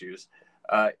own issues,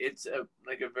 it's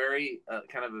like a very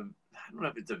kind of I don't know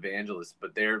if it's evangelist,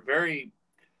 but they're very,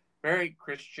 very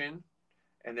Christian,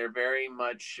 and they're very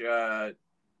much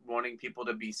wanting people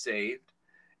to be saved.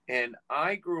 And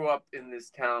I grew up in this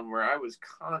town where I was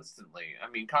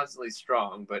constantly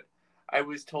strong, but I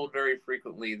was told very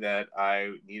frequently that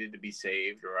I needed to be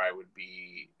saved or I would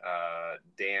be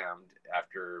damned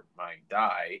after my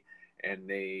die. And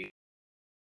they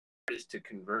just to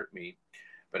convert me,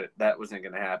 but that wasn't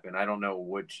going to happen. I don't know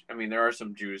which. I mean, there are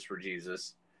some Jews for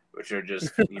Jesus, which are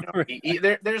just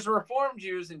there's Reformed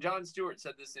Jews, and John Stewart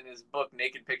said this in his book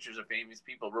Naked Pictures of Famous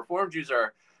People. Reformed Jews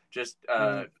are just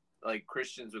Mhm. like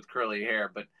Christians with curly hair,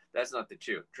 but that's not the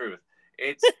truth.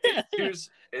 It's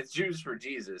Jews for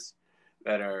Jesus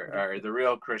that are the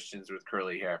real Christians with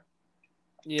curly hair.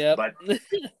 Yep.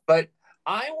 But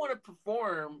I want to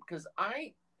perform because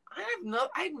I've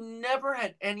never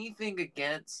had anything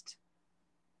against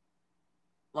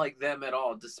like them at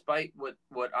all, despite what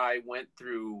I went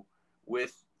through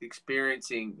with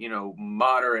experiencing,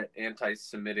 moderate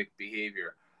anti-Semitic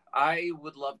behavior. I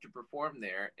would love to perform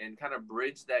there and kind of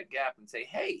bridge that gap and say,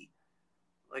 hey,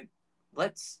 like,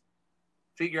 let's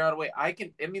figure out a way.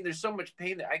 There's so much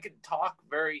pain that I could talk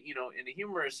very, in a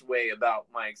humorous way about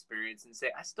my experience and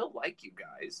say, I still like you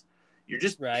guys. You're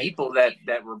just Right. people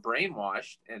that were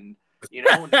brainwashed. And,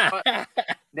 now I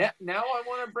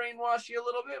want to brainwash you a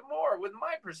little bit more with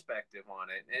my perspective on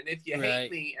it. And if you hate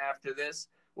Right. me after this,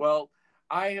 well,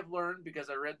 I have learned because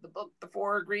I read the book, The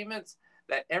Four Agreements,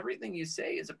 that everything you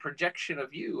say is a projection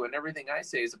of you and everything I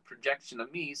say is a projection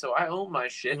of me. So I own my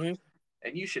shit. Mhm.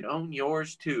 And you should own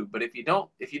yours too. But if you don't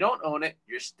own it,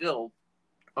 you're still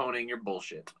owning your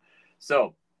bullshit.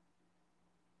 So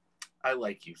I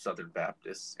like you, Southern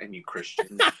Baptists, and you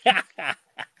Christians.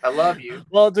 I love you.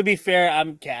 Well, to be fair,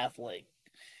 I'm Catholic.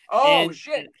 Oh And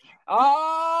shit!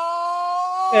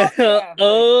 Oh yeah! okay.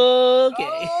 Oh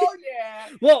yeah!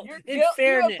 Well, You're in guilt.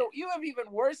 fairness, You have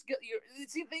even worse guilt.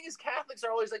 See, the thing is, Catholics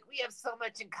are always like, we have so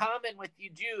much in common with you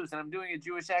Jews, and I'm doing a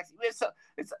Jewish accent. It's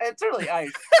really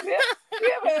Irish. We have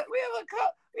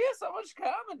so much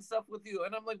common stuff with you,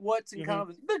 and I'm like, what's in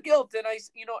common? The guilt, and I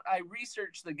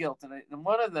researched the guilt, and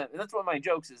one of them, and that's one of my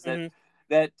jokes is that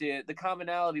the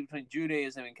commonality between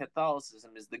Judaism and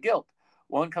Catholicism is the guilt.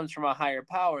 One comes from a higher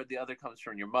power, the other comes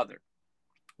from your mother.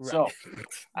 right. So,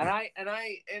 and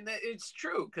it's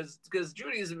true because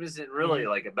Judaism isn't really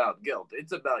like about guilt.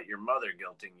 It's about your mother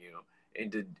guilting you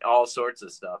into all sorts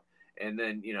of stuff. And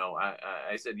then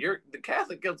I said the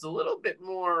Catholic guilt's a little bit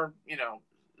more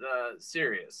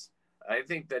serious. I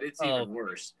think that it's even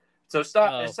worse. So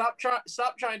stop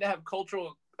trying to have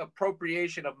cultural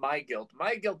appropriation of my guilt.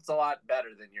 My guilt's a lot better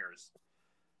than yours.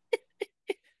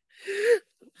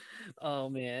 Oh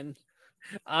man,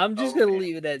 I'm just gonna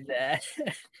leave it at that.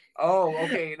 Oh,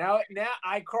 okay. Now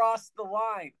I crossed the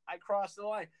line.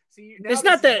 See, now It's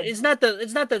not that. It's not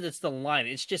that it's the line.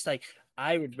 It's just like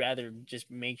I would rather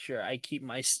just make sure I keep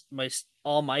my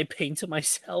all my pain to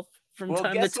myself from time to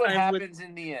time. Well, guess what happens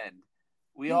in the end?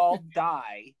 We all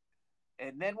die,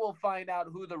 and then we'll find out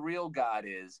who the real God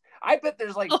is. I bet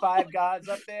there's like 5 gods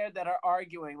up there that are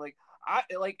arguing.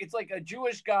 It's like a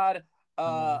Jewish God,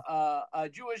 a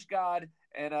Jewish God,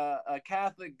 and a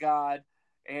Catholic God,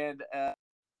 and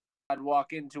I'd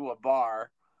walk into a bar,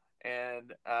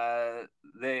 and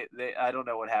they I don't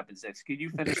know what happens next. Could you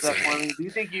finish that for me? Do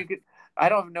you think you could? I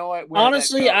don't know where.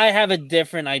 Honestly, I have a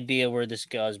different idea where this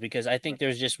goes because I think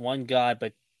there's just one God,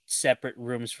 but separate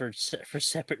rooms for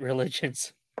separate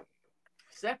religions.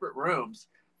 Separate rooms?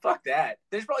 Fuck that.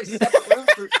 There's probably separate rooms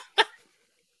for.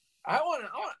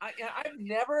 I've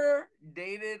never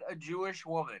dated a Jewish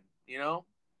woman.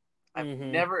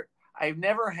 I've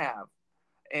never have.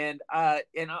 And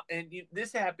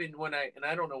this happened when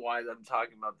I don't know why I'm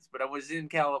talking about this, but I was in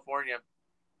California,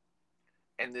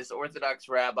 and this Orthodox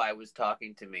rabbi was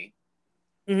talking to me,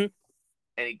 and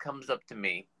he comes up to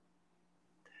me,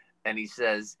 and he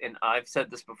says, and I've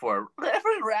said this before,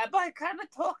 every rabbi kind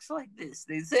of talks like this.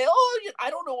 They say, "Oh,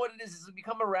 I don't know what it is. It's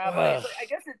become a rabbi."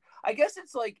 I guess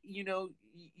it's like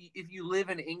if you live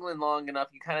in England long enough,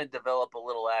 you kind of develop a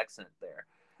little accent there.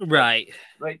 Right.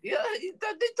 Right. Yeah, they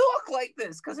talk like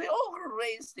this because they all were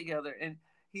raised together. And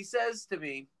he says to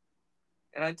me,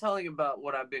 and I'm telling him about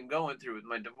what I've been going through with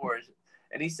my divorce.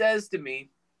 And he says to me,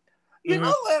 you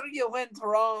know where you went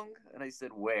wrong? And I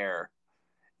said, where?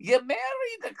 You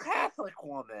married a Catholic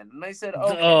woman. And I said,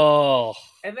 okay. Oh.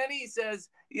 And then he says,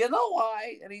 you know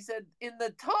why? And he said, in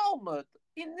the Talmud,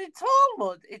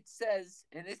 it says,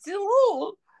 and it's a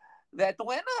rule, that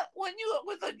when you're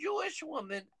with a Jewish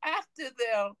woman, after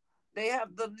they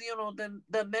have the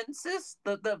menses,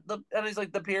 and he's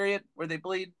like the period where they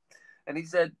bleed, and he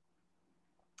said,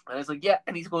 and I was like, yeah,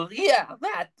 and he goes, yeah,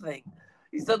 that thing.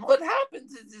 He said, what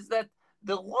happens is that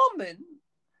the woman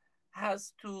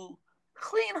has to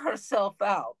clean herself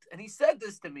out, and he said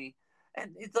this to me,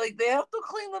 and it's like they have to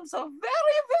clean themselves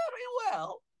very, very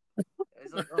well. I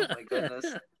was like, oh my goodness.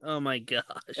 Oh my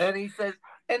gosh. And he says,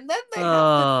 and then they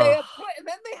have to say a prayer. And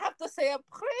then they have to say a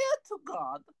prayer to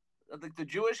God, like the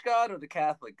Jewish God or the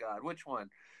Catholic God. Which one?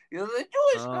 The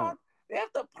Jewish God. They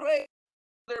have to pray.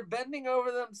 They're bending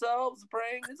over themselves,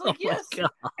 praying. It's like yes.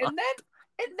 And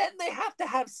then they have to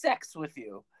have sex with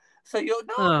you. So you'll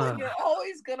know, but Oh, you're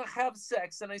always gonna have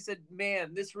sex. And I said,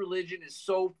 man, this religion is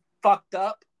so fucked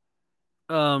up.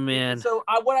 oh And man, so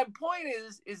what I'm point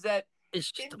is that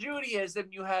it's just in Judaism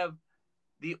you have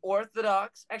the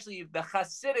Orthodox, actually the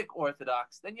Hasidic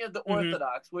Orthodox, then you have the mm-hmm,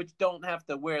 Orthodox, which don't have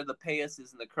to wear the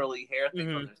payasses and the curly hair things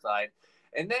on mm-hmm. their side,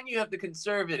 and then you have the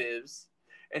conservatives,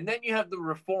 and then you have the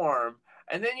Reform,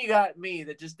 and then you got me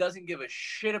that just doesn't give a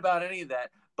shit about any of that.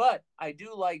 But I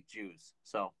do like Jews,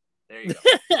 so there you go.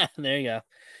 There you go.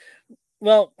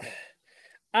 Well,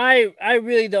 I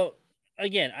really don't.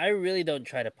 Again, I really don't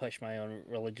try to push my own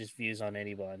religious views on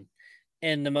anyone.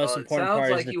 And the most Well, it important sounds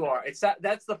part is like that. you are.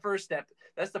 That's the first step.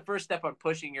 That's the first step on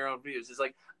pushing your own views. It's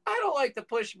like I don't like to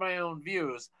push my own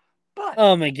views, but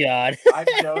Oh my god. I'm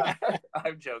joking.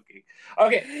 I'm joking.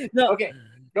 Okay, No, okay,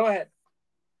 go ahead.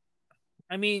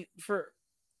 I mean for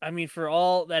for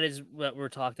all that is what we're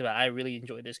talking about, I really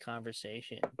enjoyed this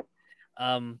conversation.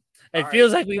 Um, All it right,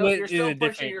 feels like we you're went in still a pushing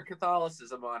different. your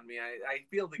Catholicism on me. I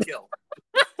feel the guilt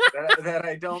that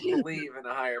I don't believe in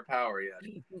a higher power yet.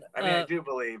 I mean, I Uh, do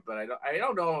believe, but I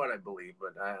don't know what I believe.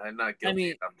 But I'm not I guilty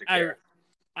mean, enough to I care.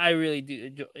 I really do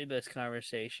enjoy this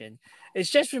conversation. It's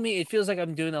just for me, it feels like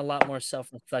I'm doing a lot more self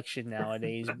reflection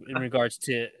nowadays in regards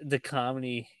to the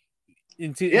comedy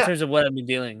in Yeah, terms of what I've been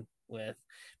dealing with. yeah.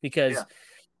 Because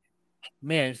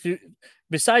man,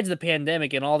 besides the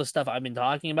pandemic and all the stuff I've been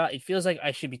talking about, it feels like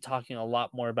I should be talking a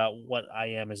lot more about what I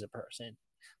am as a person.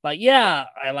 Like, yeah,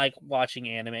 I like watching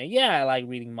anime. Yeah, I like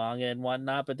reading manga and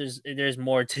whatnot, but there's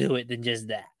more to it than just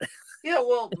that. Yeah,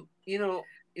 well,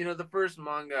 the first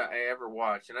manga I ever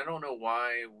watched, and I don't know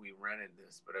why we rented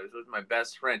this, but I was with my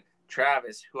best friend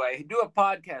Travis, who I do a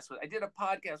podcast with. I did a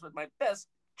podcast with my best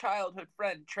childhood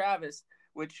friend Travis,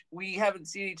 which we haven't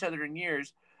seen each other in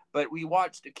years, but we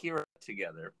watched Akira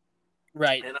together,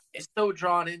 Right. and I was so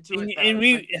drawn into it that I And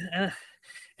was like, we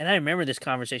and I remember this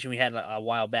conversation we had a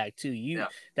while back too. yeah.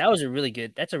 That's a really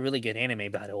good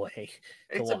anime, by the way,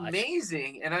 to It's watch.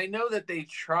 amazing, and I know that they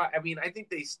try. I mean, I think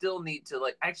they still need to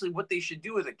like. Actually, what they should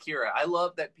do with Akira, I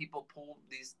love that people pull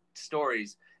these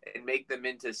stories and make them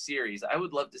into series. I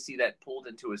would love to see that pulled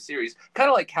into a series, kind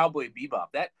of like Cowboy Bebop.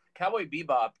 That Cowboy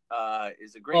Bebop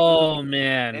is a great Oh movie,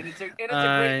 man. and it's a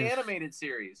great animated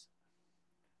series.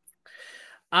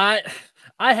 I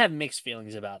I have mixed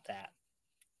feelings about that.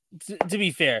 To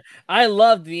be fair, I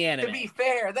loved the To anime. be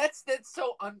fair, that's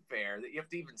so unfair that you have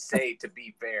to even say to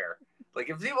be fair. Like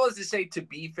if people was to say to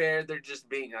be fair, they're just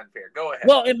being unfair. Go ahead.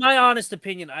 Well, in my honest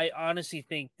opinion, I honestly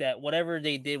think that whatever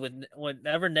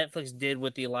Netflix did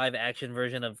with the live action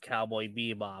version of Cowboy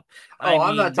Bebop, I Oh,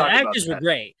 I'm not mean, the talking about actors were that.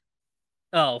 great.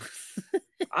 Oh,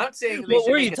 I'm saying they what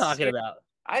should were make you a talking series. about?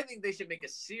 I think they should make a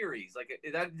series. Like,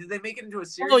 did they make it into a Oh,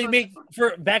 series you on make Netflix?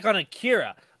 for back on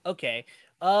Akira. Okay.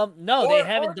 No, they Or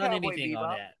haven't done Cowboy anything on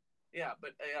Bebop? that. Yeah,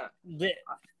 but yeah.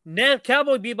 The,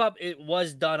 Cowboy Bebop, it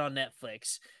was done on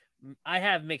Netflix. I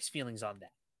have mixed feelings on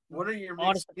that. What are your mixed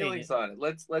Honest feelings opinion. on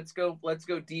it? Let's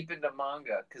go deep into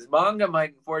manga because manga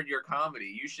might inform your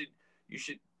comedy. You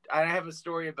should. I have a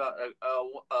story about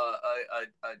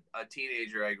a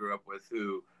teenager I grew up with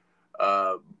who,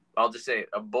 uh, I'll just say,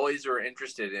 boys were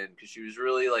interested in because she was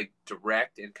really like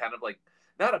direct and kind of like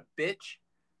not a bitch,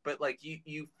 but like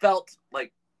you felt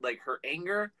like her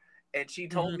anger. And she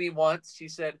told Mhm. me once, she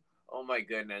said, "Oh my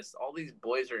goodness, all these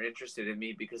boys are interested in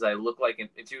me because I look like an."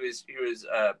 And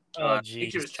Oh, I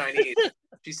think she jeez. was Chinese.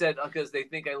 She said because they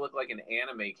think I look like an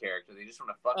anime character. They just want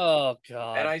to fuck with me. Oh,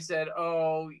 And God. I said,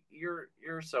 "Oh, you're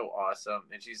so awesome."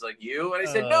 And she's like, "You?" And I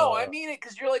said, "No, I Oh. mean it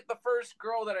because you're like the first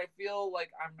girl that I feel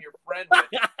like I'm your friend with.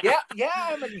 Yeah, yeah,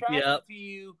 I'm Yep. attracted to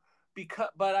you because,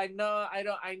 but I know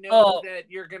Oh, that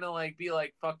you're gonna like be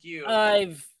like fuck you."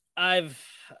 I've I've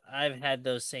I've had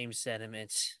those same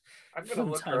sentiments I'm gonna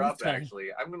from look her time to up. time. Actually,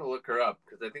 I'm gonna look her up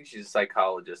because I think she's a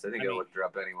psychologist. I think I I mean, looked her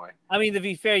up anyway. to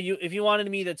be fair, if you wanted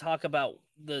me to talk about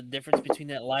the difference between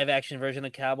that live action version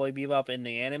of Cowboy Bebop and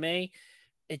the anime,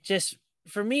 it just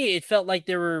for me it felt like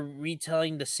they were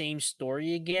retelling the same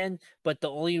story again, but the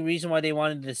only reason why they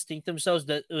wanted to distinct themselves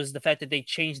that was the fact that they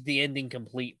changed the ending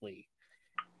completely.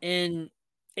 And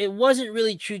it wasn't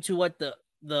really true to what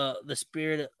the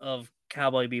spirit of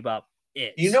Cowboy Bebop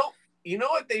You is. know, you know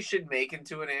what they should make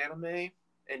into an anime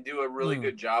and do a really Mm.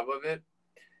 good job of it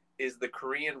is the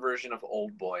Korean version of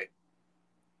Old Boy.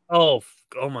 Oh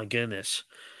my goodness.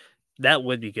 That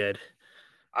would be good.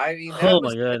 I mean, that Oh my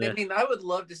was. I goodness. mean, I would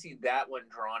love to see that one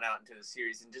drawn out into the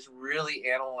series and just really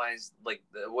analyze like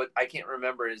what I can't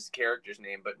remember his character's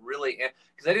name, but really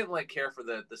because I didn't like care for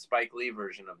the Spike Lee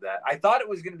version of that. I thought it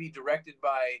was going to be directed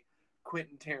by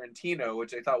Quentin Tarantino,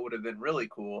 which I thought would have been really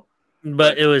cool. But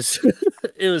But it was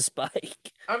it was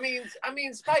Spike.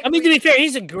 Spike I mean, to Lee. be fair,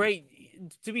 he's a great.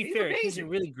 To be He's fair, he's a amazing.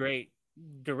 really great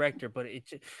director.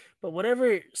 But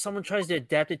whenever someone tries to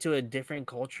adapt it to a different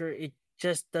culture, it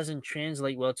just doesn't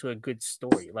translate well to a good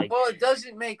story. Like, Well, it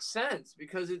doesn't make sense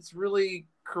because it's really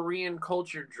Korean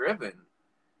culture driven.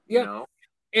 You yeah, know.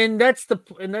 and that's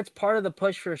part of the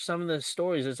push for some of the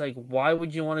stories. It's like, why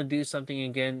would you want to do something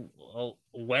again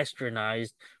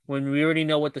westernized when we already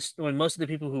know when most of the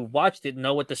people who watched it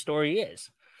know what the story is?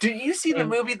 Did you see the And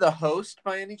movie The Host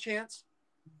by any chance?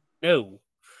 no,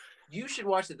 You should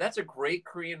watch it. That's a great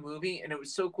Korean movie, and it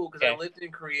was so cool because I okay, lived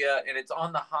in Korea, and it's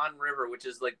on the Han River, which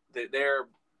is like their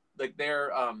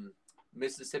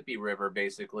Mississippi River,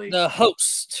 basically. the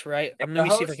host, right? And Let the me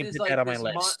see if I Host can is put that on like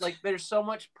my this list. like there's so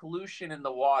much pollution in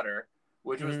the water,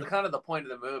 which was Hmm. the kind of the point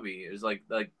of the movie. It was like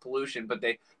pollution, but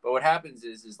what happens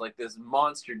is like this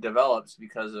monster develops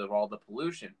because of all the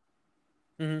pollution,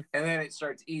 Hmm. and then it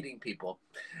starts eating people,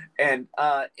 and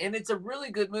it's a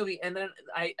really good movie. And then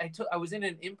I was in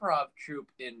an improv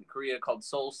troupe in Korea called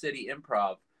Seoul City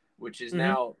Improv, which is Hmm.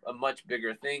 now a much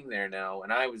bigger thing there now,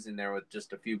 and I was in there with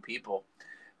just a few people,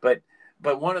 but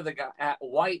one of the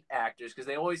white actors, because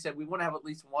they always said we want to have at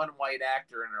least one white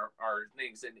actor in our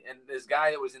things, and this guy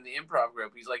that was in the improv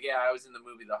group, he's like, yeah, I was in the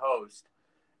movie The Host,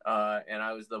 and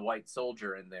I was the white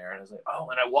soldier in there, and I was like, oh,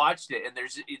 and I watched it, and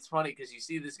it's funny because you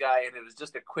see this guy, and it was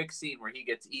just a quick scene where he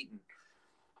gets eaten.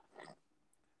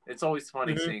 It's always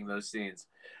funny Hmm. seeing those scenes,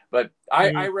 but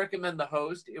I Hmm. recommend The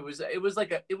Host. It was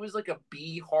like a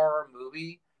B horror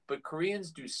movie, but Koreans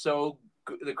do so.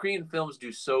 The Korean films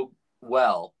do so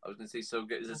well. I was gonna say so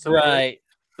good. Is it so good? Right,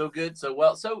 So good, so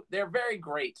well. So they're very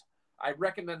great. I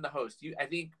recommend The Host. I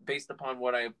think based upon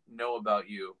what I know about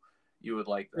you, you would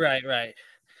like that. right.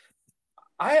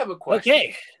 I have a question.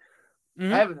 Okay. I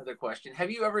Hmm. have another question.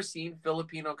 Have you ever seen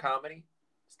Filipino comedy,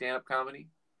 stand-up comedy?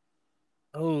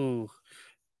 Oh,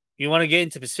 you want to get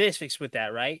into specifics with that,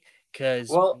 right? Because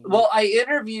Well, I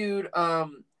interviewed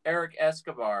Eric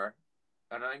Escobar,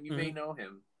 and you may hmm. know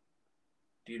him.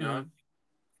 Do you know Hmm. him?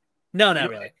 No, not You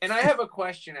really. and I have a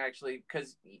question actually,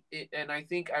 and I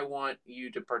think I want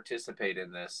you to participate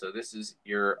in this. So this is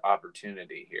your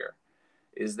opportunity here.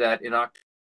 Is that in October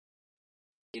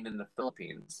in the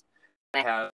Philippines, I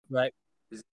have Right.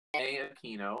 Zane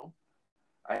Aquino,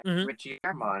 I have Hmm. Richie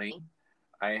Armani,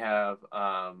 I have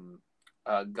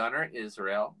Gunnar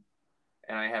Israel,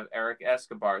 and I have Eric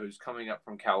Escobar, who's coming up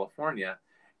from California.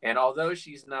 And although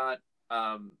she's not,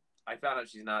 I found out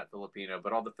she's not Filipino,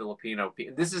 but all the Filipino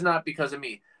people. This is not because of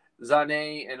me.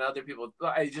 Zane and other people,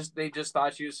 they just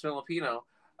thought she was Filipino.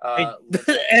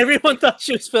 Everyone thought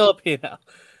she was Filipino.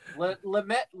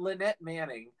 Lynette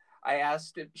Manning. I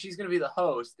asked if she's going to be the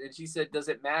host, and she said, "Does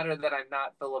it matter that I'm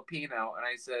not Filipino?" And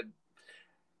I said,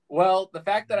 "Well, the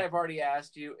fact that I've already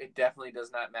asked you, it definitely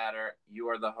does not matter. You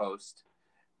are the host."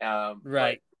 But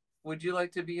Right. would you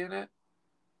like to be in it?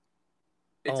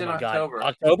 It's Oh in my God. October.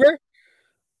 October?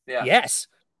 Yeah, Yes.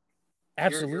 you're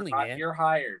you're Absolutely, man. you're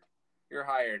hired. You're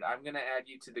hired. I'm gonna add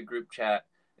you to the group chat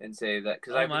and say that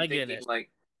because Oh I've been my thinking goodness. like,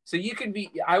 so you can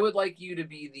be. I would like you to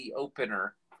be the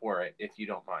opener for it if you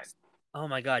don't mind. Oh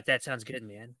my God. That sounds good,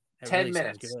 man. That ten really sounds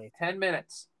minutes. great. 10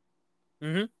 minutes.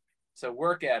 Hmm. So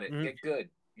work at it. Hmm. Get good.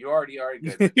 You already are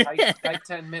good, but type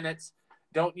 10 minutes.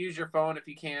 Don't use your phone if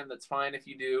you can. That's fine if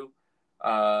you do,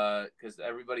 because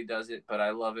everybody does it. But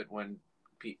I love it when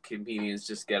comedians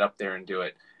just get up there and do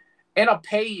it. And I'll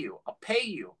pay you. I'll pay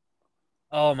you.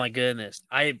 Oh my goodness.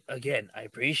 I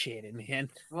appreciate it,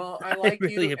 man. Well, I I like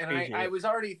really you, and appreciate I it. was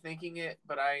already thinking it,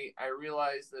 but I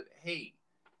realized that hey,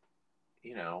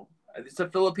 it's a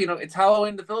Filipino. It's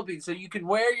Halloween in the Philippines, so you can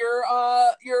wear your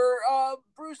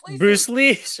Bruce Lee suit. Bruce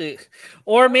Lee suit. You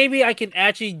Or know. maybe I can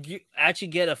actually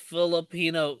get a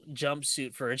Filipino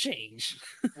jumpsuit for a change.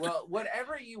 Well,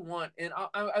 whatever you want, and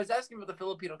I was asking about the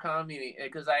Filipino comedy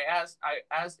because I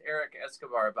asked Eric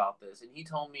Escobar about this, and he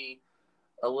told me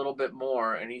a little bit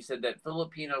more, and he said that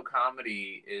Filipino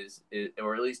comedy is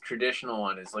or at least traditional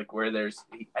one is like where there's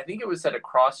I think it was said a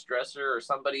cross dresser or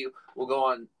somebody will go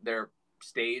on their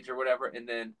stage or whatever, and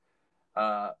then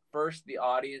first the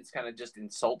audience kind of just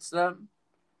insults them,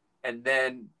 and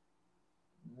then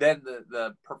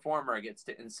the performer gets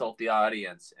to insult the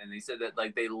audience, and they said that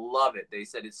like they love it. They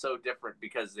said it's so different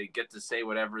because they get to say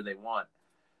whatever they want.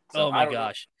 So Oh I my don't know.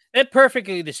 gosh. It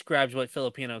perfectly describes what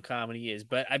Filipino comedy is,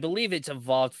 but I believe it's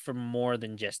evolved from more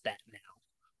than just that now.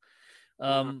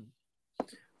 Mm,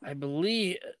 I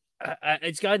believe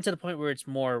it's gotten to the point where it's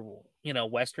more,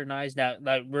 westernized now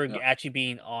that we're yeah, actually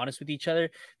being honest with each other.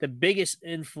 The biggest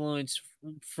influence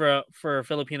for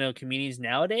Filipino comedians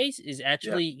nowadays is yeah,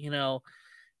 actually,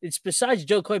 it's besides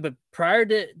Joe Coy, but prior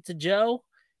to Joe,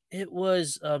 It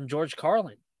was George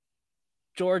Carlin.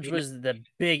 George You know, was the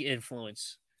big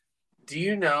influence. do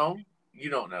you know? You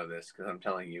don't know this because I'm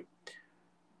telling you.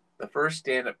 The first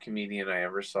stand-up comedian I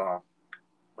ever saw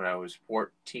when I was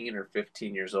 14 or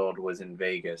 15 years old was in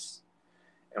Vegas,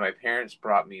 and my parents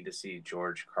brought me to see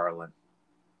George Carlin.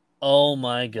 Oh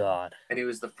my god. And he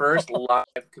was the first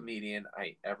live comedian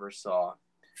I ever saw.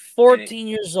 14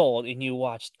 years old and you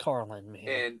watched Carlin, man.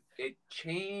 And it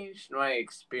changed my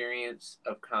experience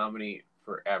of comedy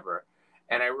forever.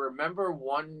 And I remember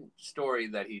one story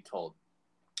that he told.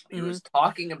 He was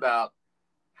talking about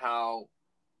how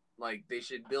like they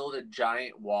should build a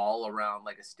giant wall around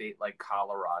like a state like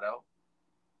Colorado.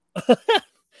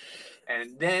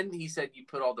 And then he said you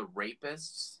put all the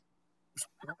rapists,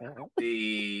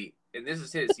 and this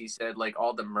is his, he said like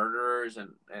all the murderers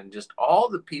and just all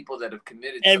the people that have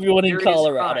committed everyone in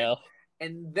Colorado. Crime.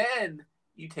 And then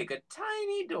you take a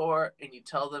tiny door and you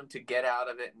tell them to get out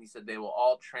of it, and he said they will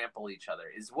all trample each other,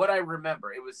 is what I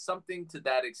remember. It was something to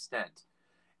that extent.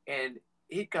 And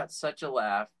it got such a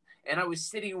laugh. And I was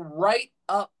sitting right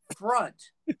up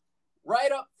front.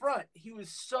 Right up front. He was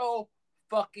so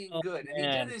fucking good.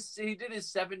 And he did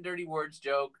his 7 dirty words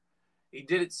joke. He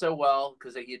did it so well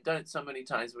because he had done it so many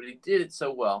times, but he did it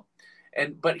so well.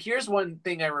 But here's one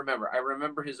thing I remember. I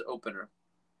remember his opener.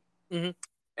 And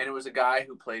it was a guy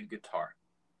who played guitar.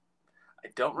 I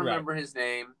don't remember his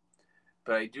name,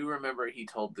 but I do remember he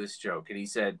told this joke. And he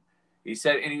said,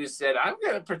 I'm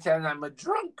going to pretend I'm a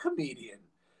drunk comedian.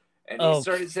 And he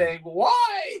started saying,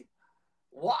 why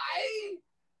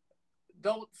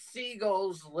don't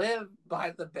seagulls live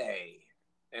by the bay?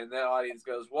 And the audience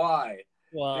goes, why?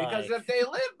 Because if they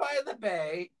live by the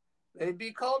bay, they'd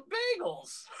be called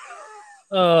bagels.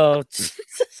 Oh.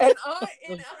 and I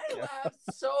laughed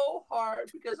so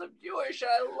hard because I'm Jewish.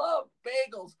 I love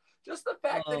bagels. Just the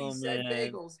fact that he said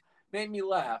bagels made me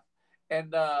laugh.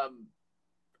 And that's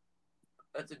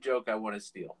a joke I want to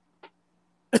steal.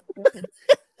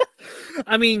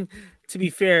 I mean, to be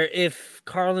fair, if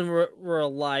Carlin were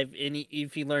alive and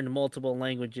if he learned multiple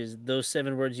languages, those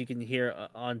 7 words you can hear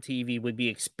on TV would be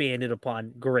expanded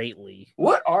upon greatly.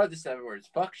 What are the 7 words?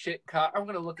 Fuck, shit, cock. I'm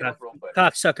going to look it up real quick.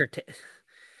 Cocksucker.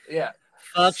 Yeah.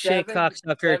 Fuck, shit,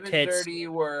 cocksucker, 7 dirty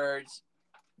words.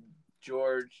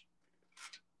 George.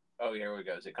 Oh, here we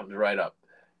go. It comes right up.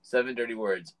 7 dirty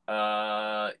words.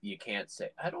 You can't say.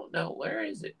 I don't know. Where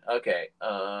is it? Okay.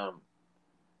 All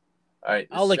right.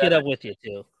 I'll look it up with you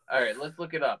too. All right, let's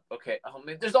look it up. Okay. Oh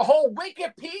man, there's a whole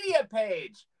Wikipedia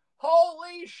page.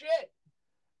 Holy shit!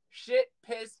 Shit,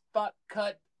 piss, fuck,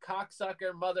 cut,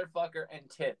 cocksucker, motherfucker, and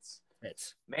tits.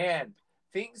 Man,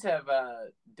 things have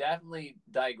definitely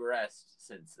digressed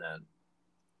since then.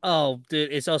 Oh,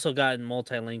 dude, it's also gotten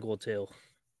multilingual too.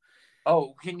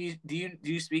 Oh, do you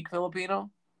speak Filipino?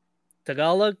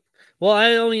 Tagalog? Well,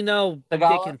 I only know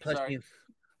Tagalog? dick and pussy.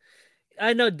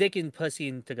 I know dick and pussy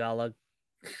in Tagalog.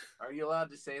 Are you allowed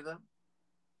to say them?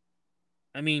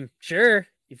 I mean, sure.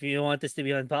 If you want this to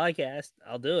be on podcast,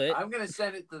 I'll do it. I'm gonna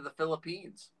send it to the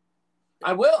Philippines.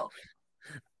 I will.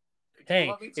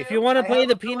 Hey, if you want to play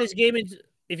the penis game in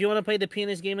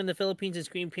the Philippines and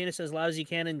scream penis as loud as you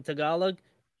can in Tagalog,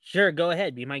 sure, go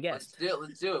ahead, be my guest.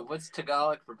 Let's do it. What's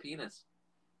Tagalog for penis?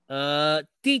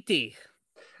 Titi.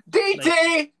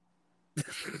 Titi.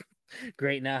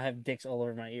 Great, now I have dicks all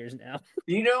over my ears now.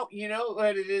 You know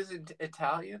what it is in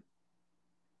Italian?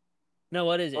 No,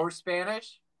 what is it? Or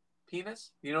Spanish?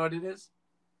 Penis? You know what it is?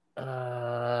 No.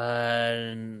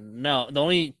 The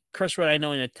only curse word I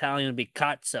know in Italian would be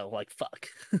cazzo, like fuck.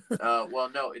 Well,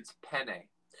 no, it's penne.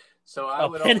 So I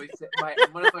would always say,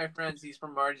 one of my friends, he's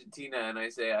from Argentina, and I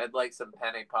say, I'd like some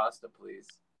penne pasta, please.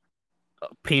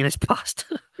 Penis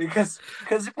pasta. Because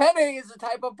penne is a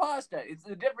type of pasta.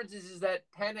 The difference is that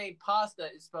penne pasta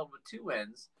is spelled with 2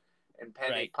 N's, and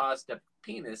penne pasta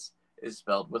penis is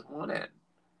spelled with 1 N.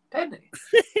 Penne.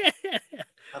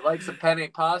 I'd like some penne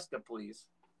pasta, please.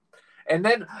 And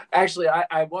then, actually,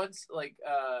 I once,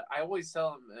 I always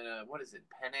tell them, what is it?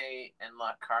 Penne and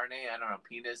la carne? I don't know,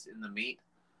 penis in the meat.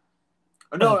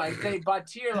 Oh, no, I say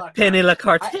batir la carne. Penne la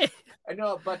carne. I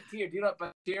know batir. Do you know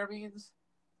what batir means?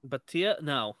 Batir?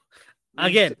 No.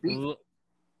 Again.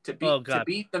 To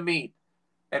beat the meat.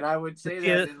 And I would say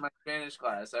that in my Spanish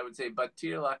class. I would say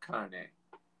batir la carne.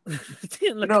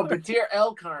 No, batir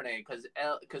el carne, because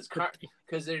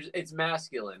it's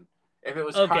masculine. If it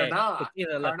was carna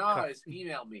is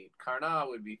female meat. Carna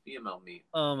would be female meat.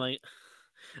 Oh my!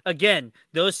 Again,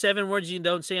 those 7 words you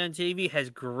don't say on TV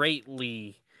has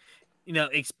greatly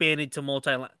expanded to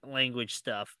multi-language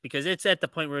stuff, because it's at the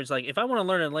point where it's like, if I want to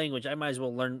learn a language, I might as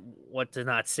well learn what to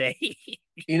not say.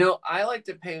 I like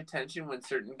to pay attention when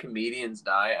certain comedians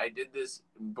die. I did this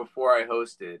before I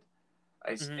hosted.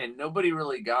 Mhm. And nobody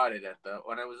really got it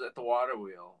when I was at the water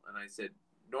wheel, and I said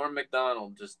Norm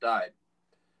Macdonald just died.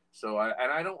 So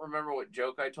I don't remember what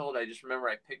joke I told. I just remember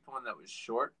I picked one that was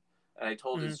short, and I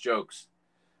told Mhm. his jokes,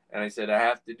 and I said I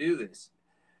have to do this.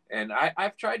 And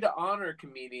I've tried to honor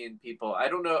comedian people. I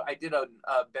don't know. I did a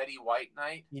Betty White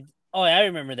night. Oh, I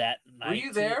remember that Were night you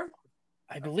too. there?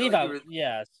 I I feel believe like you were.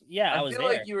 yes, yeah, I I was feel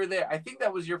like there. you were there. I think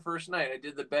that was your first night. I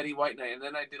did the Betty White night, and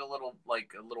then I did a little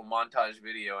montage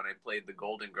video, and I played the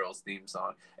Golden Girls theme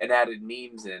song and added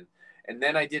memes in. And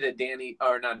then I did a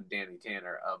not Danny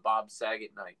Tanner, a Bob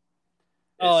Saget night.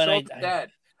 Oh, It's and so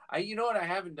sad. You know what I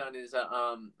haven't done is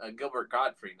a Gilbert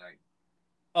Godfrey night.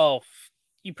 oh,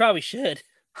 you probably should.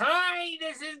 Hi,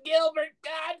 this is Gilbert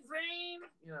Godfrey.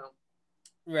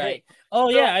 Right. Hey, Oh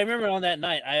yeah, so I remember on that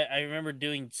night. I remember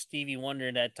doing Stevie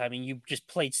Wonder that time, and you just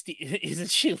played Isn't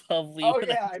She Lovely? oh When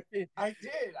yeah, I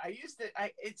did. I used to.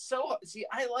 It's so see.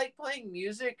 I like playing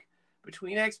music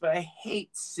between acts, but I hate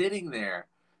sitting there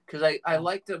because I oh,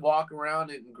 like to walk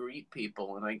around and greet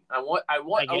people, and I I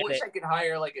get wish it. I could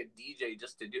hire like a DJ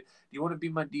just to do. Do you want to be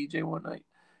my DJ one night?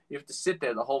 You have to sit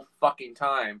there the whole fucking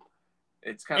time.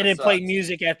 It's kind And of then play sucks.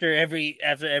 music after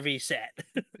every set.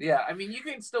 Yeah, I mean you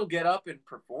can still get up and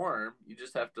perform. You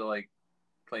just have to like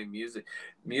play music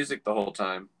the whole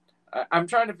time. I'm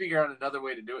trying to figure out another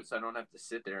way to do it so I don't have to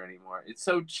sit there anymore. It's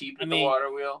so cheap I at the mean,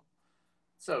 water wheel.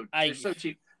 So they're I so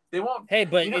cheap. They won't. hey,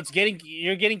 but You know.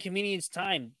 you're getting comedians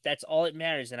time. That's all it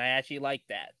matters, and I actually like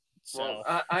that. Well,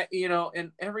 So,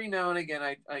 and every now and again,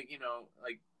 like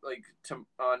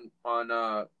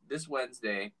on this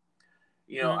Wednesday,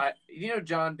 mhm.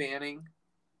 John Banning.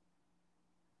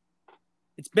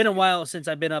 It's been a while since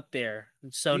I've been up there,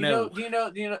 so Do you know? no. Do you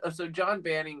know? Do you know? So John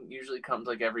Banning usually comes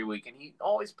like every week, and he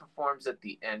always performs at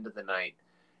the end of the night.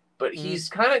 But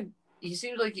Mhm. he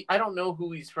seems like I don't know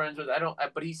who he's friends with. I don't,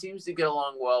 but he seems to get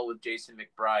along well with Jason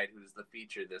McBride, who's the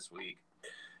feature this week.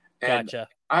 And Gotcha.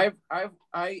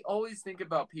 I always think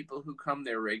about people who come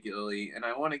there regularly, and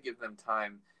I want to give them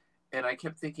time. And I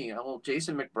kept thinking, oh, well,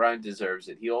 Jason McBride deserves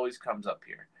it. He always comes up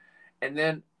here. And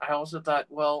then I also thought,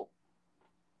 well,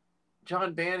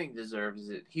 John Banning deserves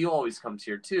it. He always comes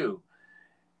here too.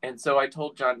 And so I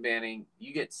told John Banning,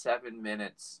 you get 7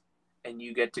 minutes and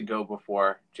you get to go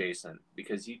before Jason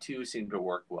because you two seem to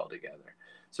work well together.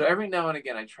 So every now and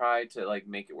again, I try to like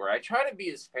make it work. I try to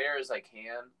be as fair as I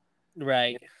can,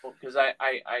 Right. because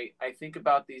I think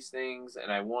about these things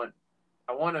and I want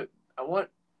to, I want,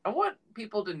 I want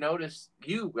people to notice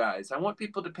you guys. I want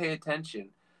people to pay attention And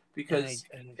I, because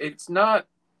it's not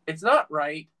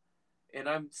right. And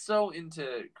I'm so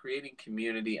into creating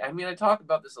community. I mean, I talk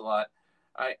about this a lot.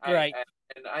 right.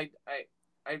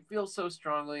 I feel so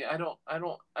strongly. I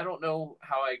don't know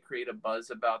how I create a buzz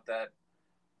about that,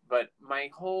 but my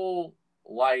whole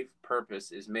life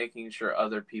purpose is making sure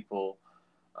other people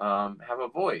have a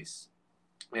voice.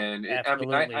 And I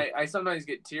mean, Absolutely. I sometimes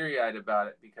get teary eyed about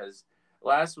it because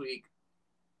last week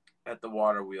at the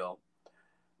water wheel,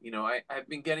 I've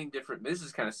been getting different. This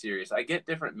is kind of serious. I get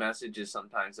different messages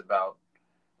sometimes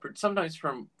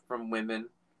from women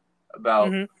about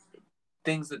Mhm.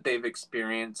 things that they've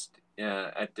experienced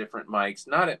at different mics,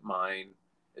 not at mine,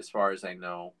 as far as I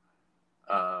know.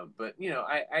 But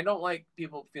I don't like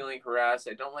people feeling harassed.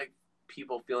 I don't like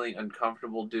people feeling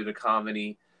uncomfortable due to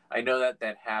comedy. I know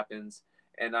that happens,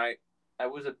 and I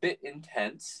was a bit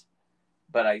intense,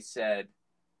 but I said,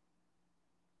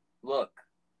 look,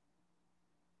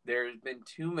 there's been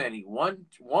too many. One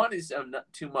is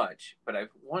not too much, but I've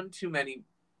one too many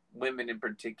women in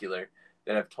particular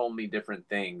that have told me different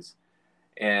things,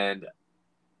 and I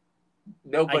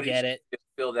nobody get should it.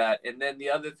 feel that. And then the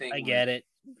other I thing was, get it.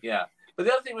 yeah, but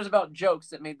the other thing was about jokes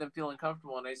that made them feel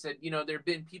uncomfortable. And I said, there have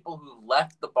been people who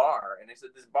left the bar, and I said,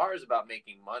 this bar is about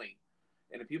making money,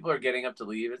 and if people are getting up to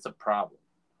leave, it's a problem.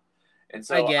 And I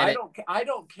so get it. I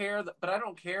don't care, but I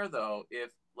don't care though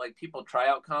if like people try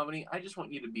out comedy. I just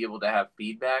want you to be able to have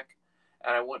feedback,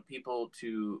 and I want people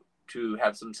to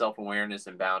have some self awareness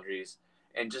and boundaries,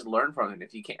 and just learn from it.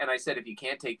 If you can't, and I said if you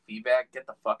can't take feedback, get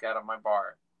the fuck out of my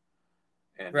bar.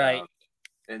 And Right.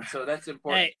 so that's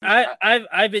important Hey, to me.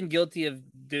 I've been guilty of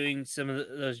doing some of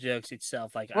those jokes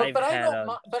itself. Like Well, I've had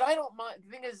a. but I don't mind. The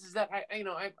thing is that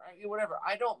whatever.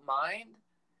 I don't mind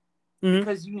Mhm.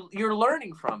 because you're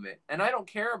learning from it, and I don't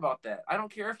care about that. I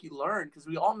don't care if you learn because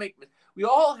we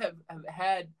all have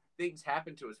had things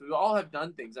happen to us. We all have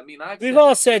done things. I mean, We've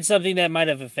all said something that might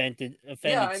have offended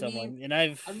yeah. I someone, mean, and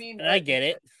I mean, I get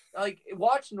it. like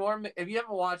watch Norm. If you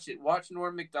haven't watched it, watch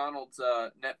Norm Macdonald's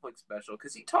Netflix special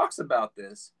because he talks about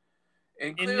this, and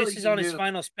And clearly this is he on his knew.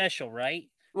 final special, right?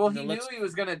 Well, And he it knew looks he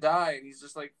was gonna die, and he's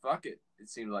just like, "Fuck it." It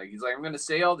seemed like he's like, "I'm gonna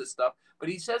say all this stuff," but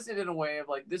he says it in a way of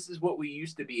like, "This is what we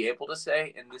used to be able to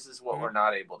say, and this is what we're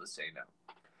not able to say now."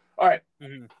 All right,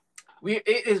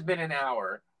 it has been an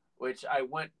hour, which I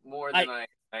went more than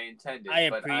I intended,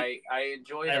 but I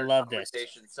enjoyed I our love this.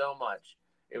 conversation so much.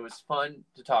 It was fun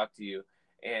to talk to you,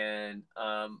 and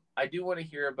I do want to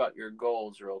hear about your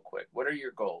goals real quick. What are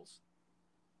your goals?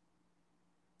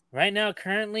 Right now,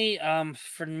 currently,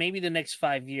 for maybe the next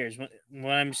 5 years,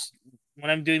 when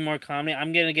I'm doing more comedy,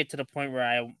 I'm gonna get to the point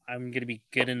where I'm gonna be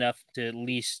good enough to at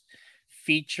least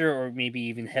feature or maybe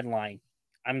even headline.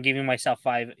 I'm giving myself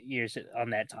 5 years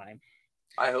on that time.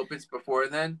 I hope it's before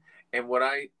then. And what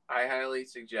I highly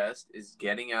suggest is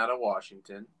getting out of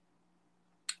Washington.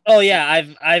 Oh yeah,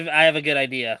 I have a good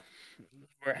idea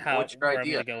What's your where I'm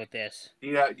idea? gonna go with this. Do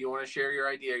you want to share your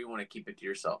idea, or you want to keep it to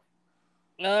yourself?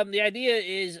 The idea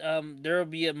is there will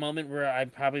be a moment where I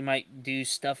probably might do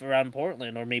stuff around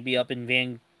Portland or maybe up in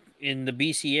the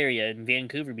BC area in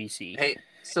Vancouver, BC. Hey,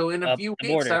 so in a Up few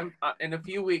the weeks, border.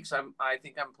 I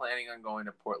think I'm planning on going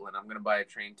to Portland. I'm going to buy a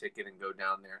train ticket and go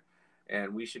down there,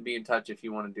 and we should be in touch if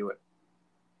you want to do it.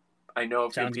 I know a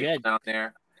few Sounds people good. down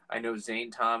there. I know Zane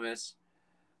Thomas,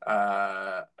 You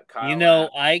Kyle. know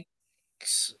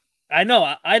Ike's. I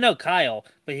know Kyle,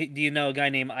 but do you know a guy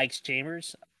named Ike's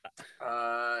Chambers?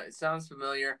 It sounds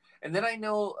familiar. And then I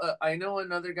know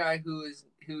another guy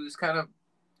who's kind of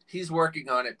he's working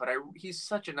on it, but he's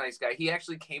such a nice guy. He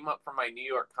actually came up for my New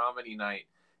York comedy night.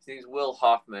 His name's Will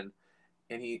Hoffman,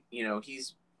 and he's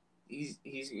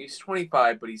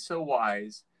 25, but he's so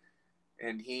wise,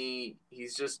 and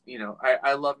he's just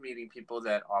I love meeting people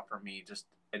that offer me just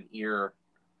an ear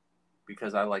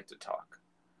because I like to talk.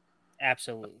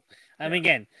 Absolutely. Yeah.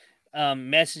 Again,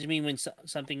 message me when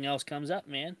something else comes up,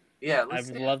 man. Yeah, I let's would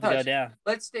stay in love to go touch. down.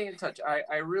 Let's stay in touch.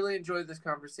 I really enjoyed this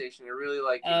conversation. I really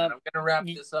like it, man. I'm gonna wrap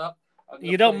You, this up. I'm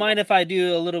gonna you don't play one. mind if I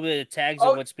do a little bit of tags of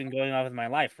Oh, what's been going on with my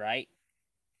life, right?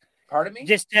 pardon me.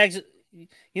 Just tags. I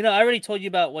already told you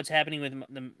about what's happening with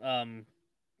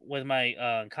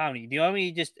my comedy. Do you want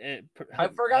me to just I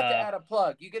forgot to add a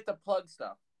plug. You get the plug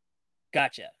stuff.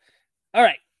 Gotcha. All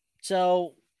right.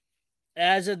 So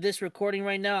as of this recording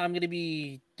right now, I'm going to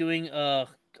be doing a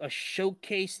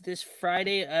showcase this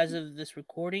Friday. As of this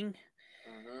recording,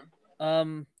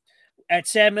 at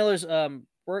Sam Miller's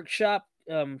workshop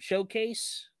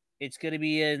showcase. It's going to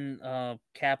be in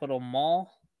Capitol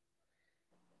Mall,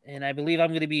 and I believe I'm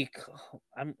going to be.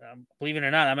 Believe it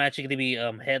or not, I'm actually going to be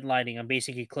headlining. I'm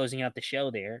basically closing out the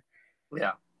show there.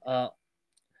 Yeah.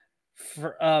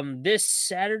 For this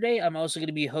Saturday, I'm also going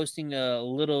to be hosting a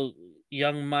little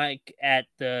young Mike at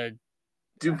the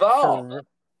Duval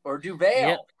or Duval.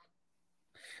 Yep.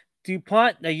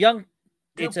 DuPont,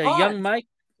 it's a young Mike.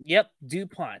 Yep,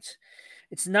 DuPont.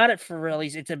 It's not at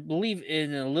Forelli's. It's, I believe,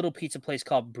 in a little pizza place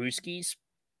called Brewski's.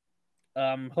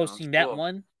 Hosting that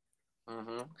one.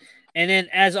 Mm-hmm. And then,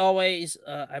 as always,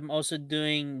 I'm also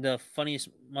doing the funniest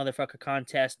motherfucker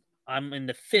contest. I'm in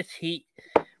the 5th heat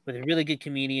with really good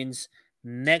comedians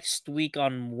next week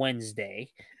on Wednesday.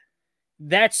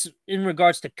 That's in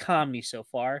regards to comedy so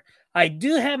far. I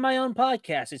do have my own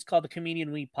podcast. It's called the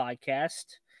Comedian Week Podcast.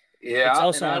 Yeah, it's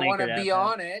also and on I want to be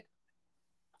on it.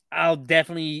 I'll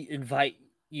definitely invite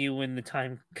you when the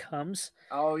time comes.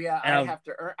 Oh yeah, I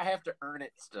have to earn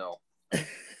it still.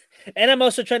 And I'm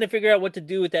also trying to figure out what to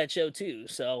do with that show too.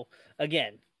 So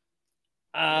again,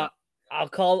 I'll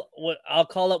call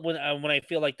up when I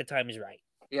feel like the time is right.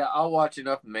 Yeah, I'll watch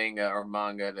enough manga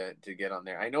to get on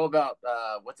there. I know about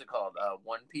what's it called?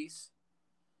 One Piece.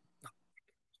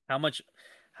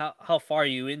 How far are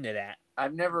you into that?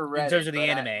 I've never read in terms of the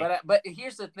anime. But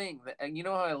here's the thing, and you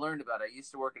know how I learned about it? I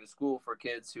used to work at a school for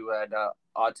kids who had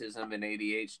autism and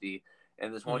ADHD,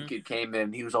 and this one kid came in,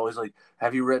 and he was always like,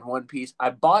 "Have you read One Piece?" I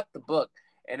bought the book,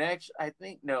 and actually, I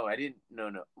think I didn't.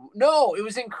 No, it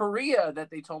was in Korea that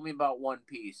they told me about One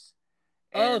Piece.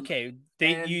 And, okay,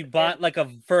 you bought like a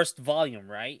first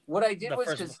volume, right? What I did was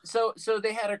because so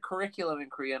they had a curriculum in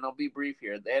Korea, and I'll be brief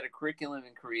here. They had a curriculum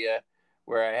in Korea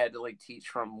where I had to like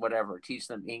teach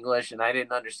them English, and I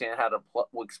didn't understand how to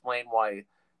explain why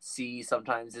C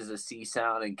sometimes is a C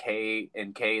sound and K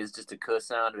is just a K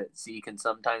sound, but C can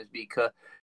sometimes be K.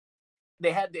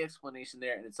 They had the explanation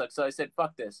there, and it sucked. So I said,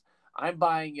 "Fuck this! I'm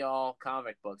buying y'all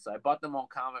comic books." So I bought them all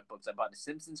comic books. I bought the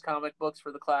Simpsons comic books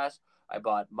for the class. I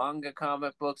bought manga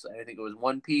comic books. I think it was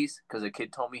One Piece because a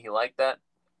kid told me he liked that.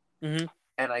 Mm-hmm.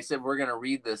 And I said, we're going to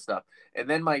read this stuff. And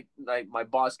then my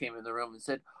boss came in the room and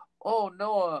said, oh,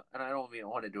 Noah, and I don't even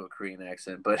want to do a Korean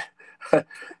accent, but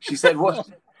she said, what?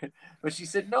 But she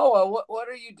said, Noah, what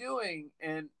are you doing?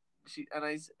 And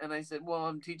I said, well,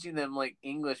 I'm teaching them like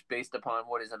English based upon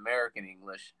what is American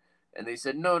English. And they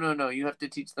said, no, you have to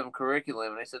teach them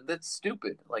curriculum. And I said, that's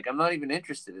stupid. Like, I'm not even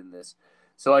interested in this.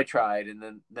 So I tried,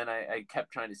 and then I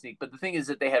kept trying to sneak. But the thing is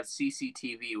that they have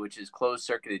CCTV, which is closed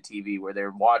circuited TV, where they're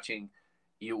watching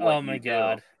what Oh my you do.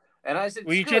 God. And I said,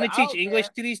 Were you screw trying it, to I teach don't English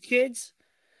care. to these kids?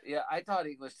 Yeah, I taught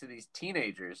English to these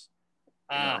teenagers.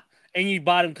 And you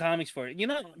bought them comics for it.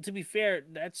 To be fair,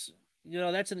 that's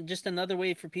just another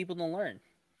way for people to learn.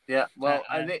 Yeah, well,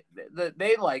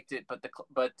 they liked it, but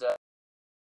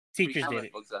teachers did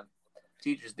it. books on.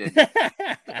 Teachers didn't.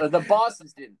 The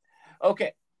bosses didn't.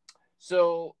 Okay,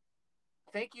 so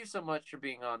thank you so much for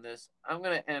being on this. I'm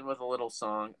going to end with a little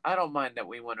song. I don't mind that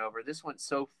we went over. This went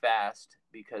so fast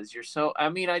because you're so... I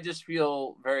mean, I just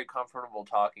feel very comfortable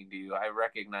talking to you. I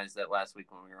recognized that last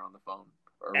week when we were on the phone.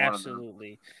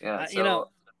 Absolutely. Yeah, so...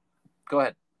 Go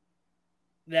ahead.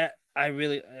 That I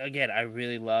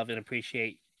really love and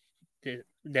appreciate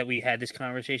that we had this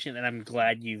conversation, and I'm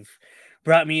glad you've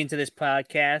brought me into this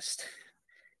podcast.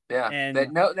 Yeah, and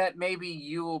that maybe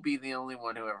you will be the only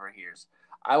one who ever hears.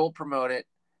 I will promote it,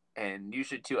 and you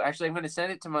should too. Actually, I'm going to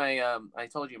send it to my I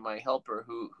told you, my helper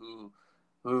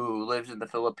who lives in the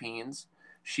Philippines.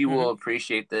 She will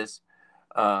appreciate this.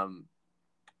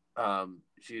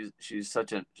 She's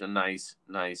such a nice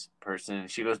person.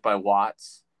 She goes by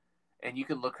Watts, and you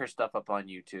can look her stuff up on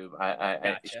YouTube.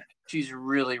 Gotcha. She's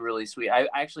really, really sweet. I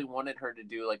actually wanted her to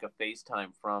do like a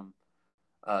FaceTime from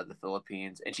the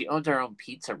Philippines, and she owns her own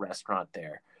pizza restaurant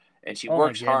there, and she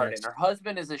works hard. And her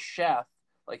husband is a chef.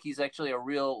 Like, he's actually a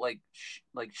real like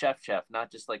chef,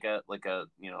 not just like a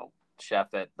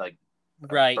chef at like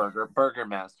right burger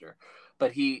master.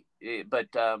 But the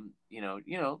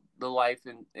life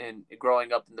and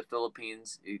growing up in the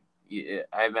Philippines,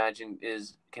 I imagine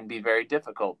can be very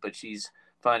difficult. But she's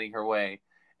finding her way,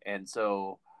 and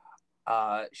so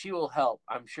she will help.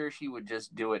 I'm sure she would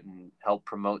just do it and help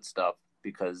promote stuff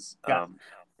because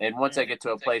and once I get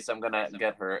to a place, I'm gonna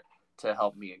get her to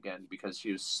help me again because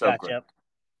she was so great.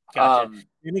 Gotcha.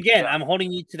 And again, I'm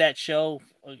holding you to that show.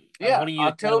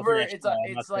 October. It's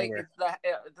like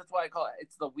that's why I call it.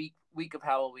 It's the week of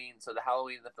Halloween. So the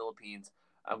Halloween in the Philippines.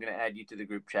 I'm gonna add you to the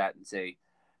group chat and say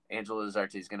Angelo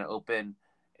Lazarte is gonna open,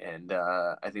 and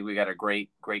I think we got a great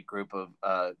group of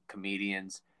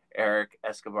comedians. Eric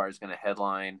Escobar is gonna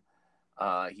headline.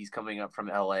 He's coming up from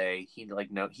LA. He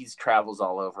travels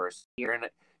all over. So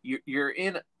you're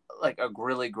in like a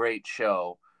really great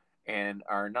show, and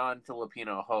our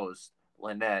non-Filipino host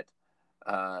Lynette,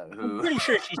 who I'm pretty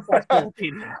sure she's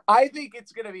Filipino. I think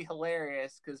it's gonna be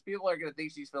hilarious because people are gonna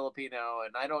think she's Filipino,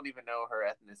 and I don't even know her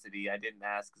ethnicity. I didn't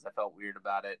ask because I felt weird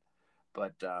about it.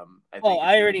 But I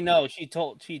already know. She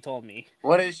told me.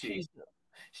 What is she?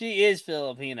 She is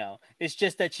Filipino. It's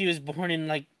just that she was born in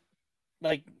like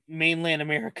mainland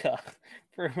America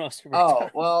for most of her time.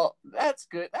 Well, that's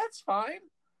good. That's fine.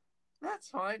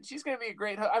 She's gonna be a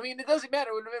great host. I mean, it doesn't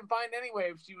matter. It would have been fine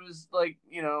anyway if she was like,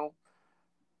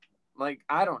 like,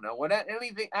 I don't know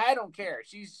anything. I don't care.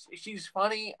 She's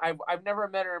funny. I've never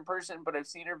met her in person, but I've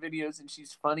seen her videos, and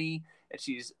she's funny, and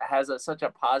has such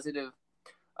a positive.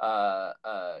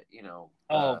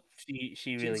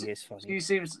 She really is funny.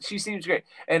 She seems great,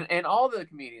 and all the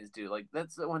comedians do. Like,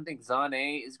 that's the one thing.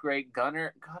 Zane is great.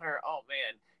 Gunner. Oh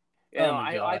man,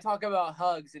 I talk about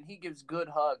hugs, and he gives good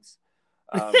hugs.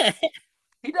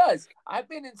 He does. I've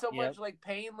been in so much like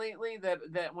pain lately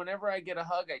that whenever I get a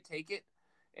hug, I take it,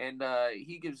 and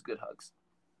he gives good hugs.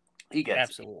 He gets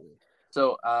absolutely.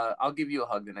 So I'll give you a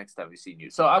hug the next time we see you.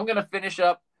 So I'm gonna finish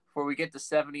up before we get to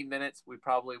 70 minutes. We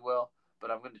probably will,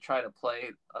 but I'm going to try to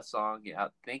play a song. Yeah,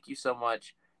 thank you so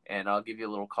much, and I'll give you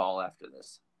a little call after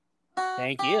this.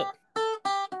 Thank you.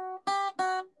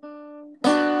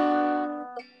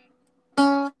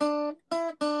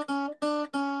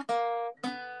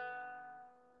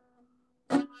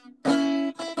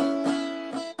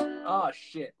 Oh,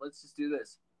 shit. Let's just do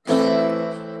this.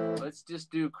 Let's just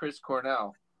do Chris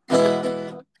Cornell.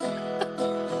 I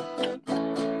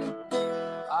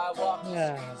walk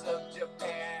the streets of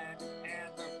Japan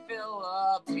and the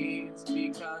Philippines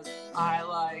because I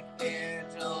like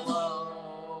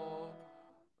Angelo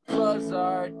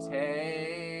Lazarte.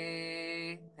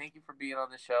 Thank you for being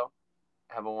on the show.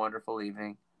 Have a wonderful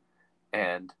evening.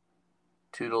 And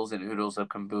toodles and oodles of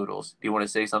caboodles. Do you want to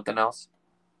say something else?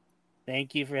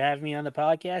 Thank you for having me on the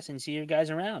podcast, and see you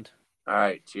guys around. All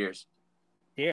right. Cheers.